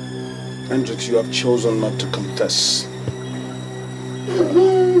 Hendrix, you have chosen not to confess.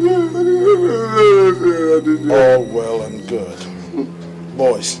 All well and good.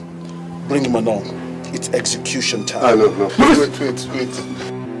 Boys, bring him along. It's execution time. No. Wait.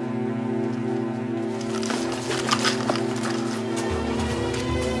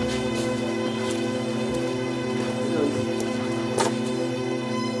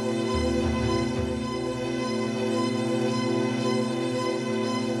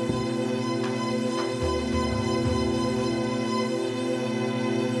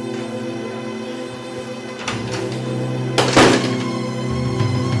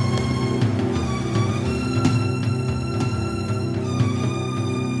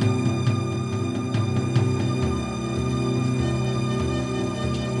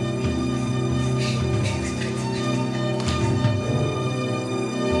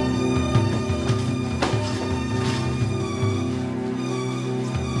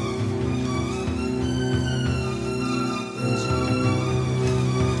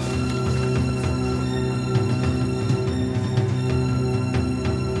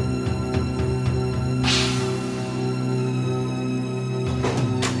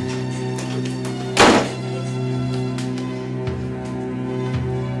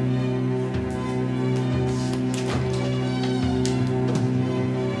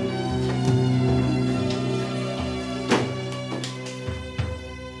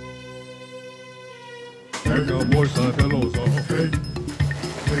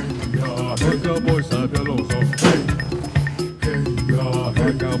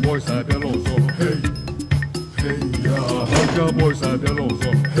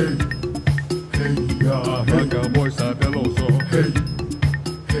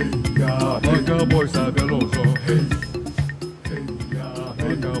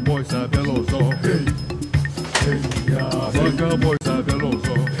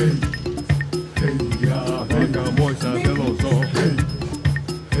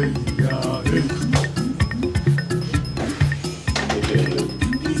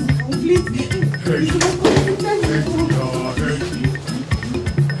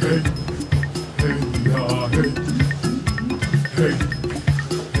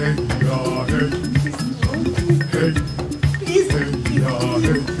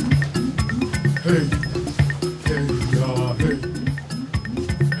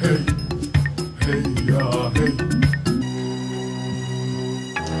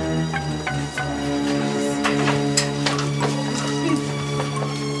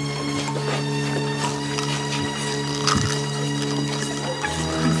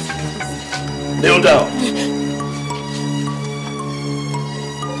 Kneel down.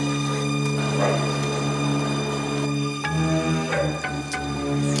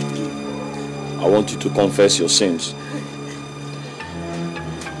 I want you to confess your sins.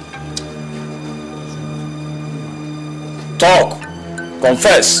 Talk.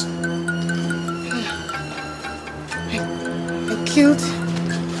 Confess.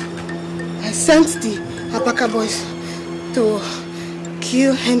 I sent the Abaka boys to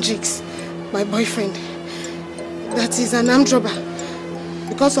kill Hendrix, my boyfriend. That is an armed robber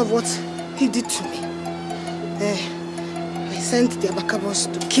because of what he did to me. I sent the Abaka boys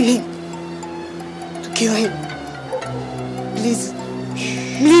to kill him. Please.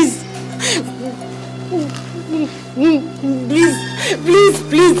 Please.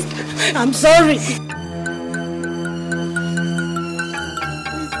 I'm sorry.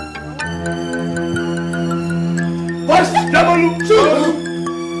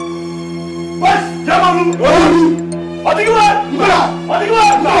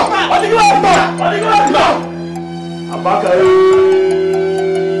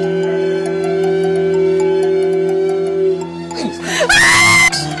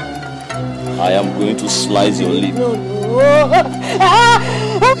 I am going to slice your lip.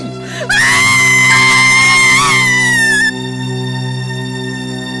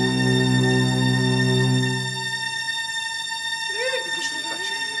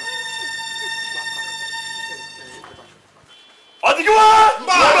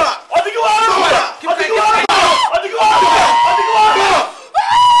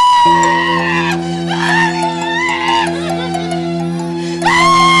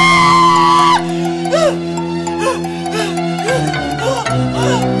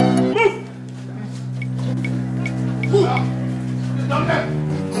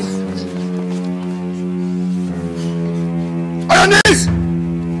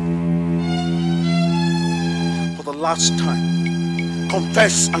 Last time,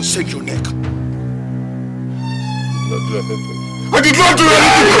 confess and shake your neck. I did not do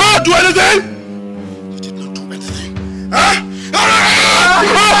anything. I did not do anything. You did not do anything.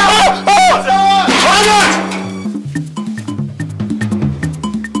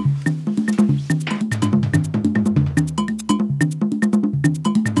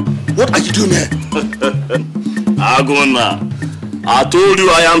 What are you doing here? Aguna, I told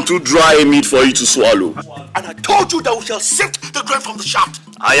you I am too dry a meat for you to swallow. And I told you that we shall sift the grain from the shaft.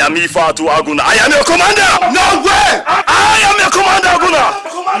 I am Ifatu Aguna. I am your commander. No way! I am your commander, Aguna.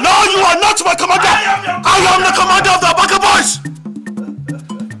 No, you are not my commander. I am the commander of the Abaka boys.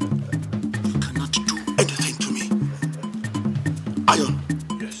 You cannot do anything to me. Iron.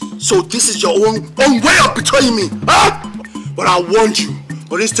 Yes. So this is your own way of betraying me, huh? But I warned you.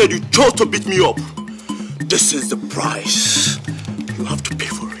 But instead you chose to beat me up. This is the price. You have to pay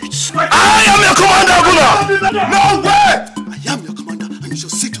for it. I am your commander, Aguna. No way! I am your commander and you shall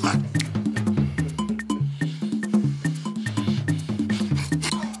sit, man.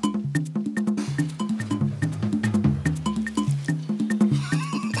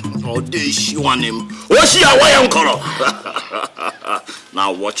 Oh, this she want him. Oh, she away Ankara.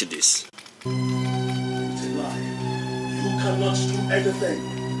 Now watch this. It's a lie. You cannot do anything.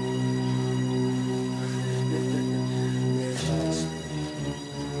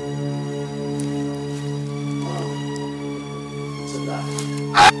 It's a lie.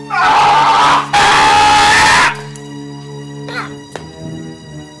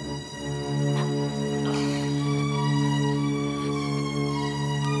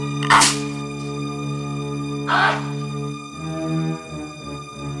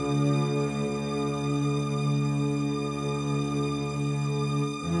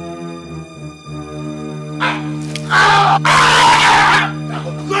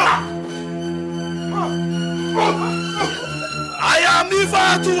 I am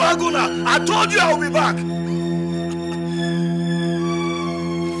Ifatu Aguna. I told you I will be back.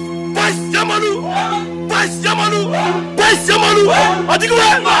 Boys Yamalu! Boys Yamalu! Boys Yamalu! Adigwe!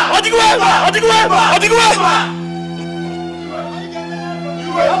 Adigwe! Adigwe! Adigwe!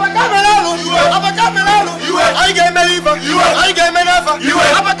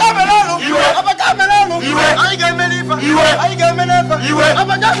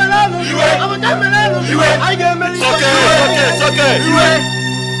 It's okay.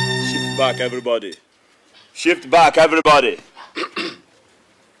 Shift back, everybody. Shift back, everybody.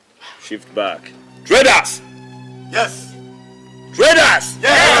 Shift back. Traders! Yes. Traders!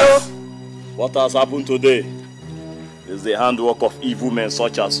 Yes. What has happened today is the handwork of evil men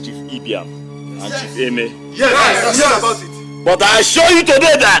such as Chief Ibiam and Chief Eme. Yes. About it. But I assure you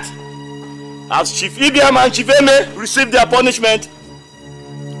today that as Chief Ibiam and Chief Eme receive their punishment,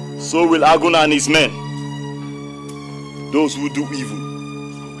 so will Aguna and his men. Those who do evil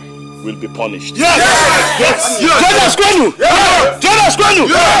will be punished. Yes. Jonas Kwenu! Jonas Kwenu!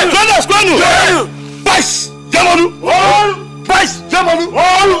 Jonas Kwenu! Bais! Jamanu! Bais! Jamanu!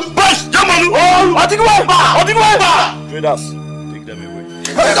 Bais! Jamanu! Adigwe! Adigwe! Traders, take them away.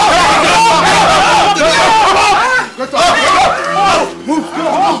 Move!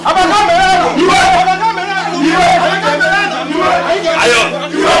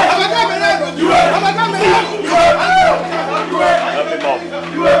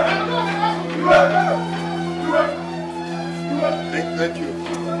 Thank you.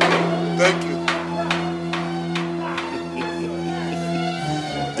 Thank you.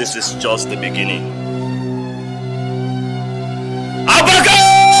 This is just the beginning.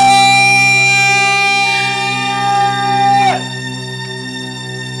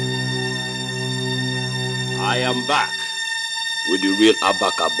 I am back with the real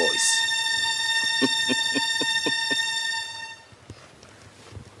Abaka boys.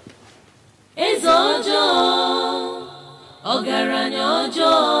 Ezojo, ọgaranya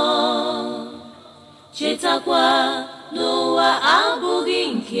ọjọọ, chetakwa n'ụwa abụghị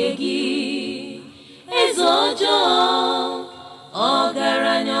nke gị. Ezojo,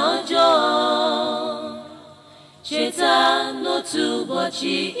 ọgaranya ọjọọ, cheta n'otu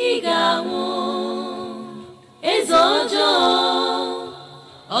ụbọchị ị ga-anwụ. Ezojo,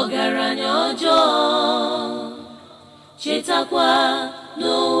 ọgaranya ọjọọ, chetakwa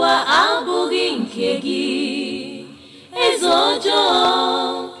n'ụwa abụghị nke gị. Ezojo,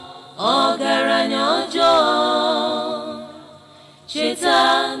 ọgaranya ọjọọ, cheta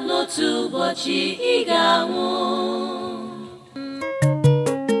n'otu ụbọchị ị ga-anwụ.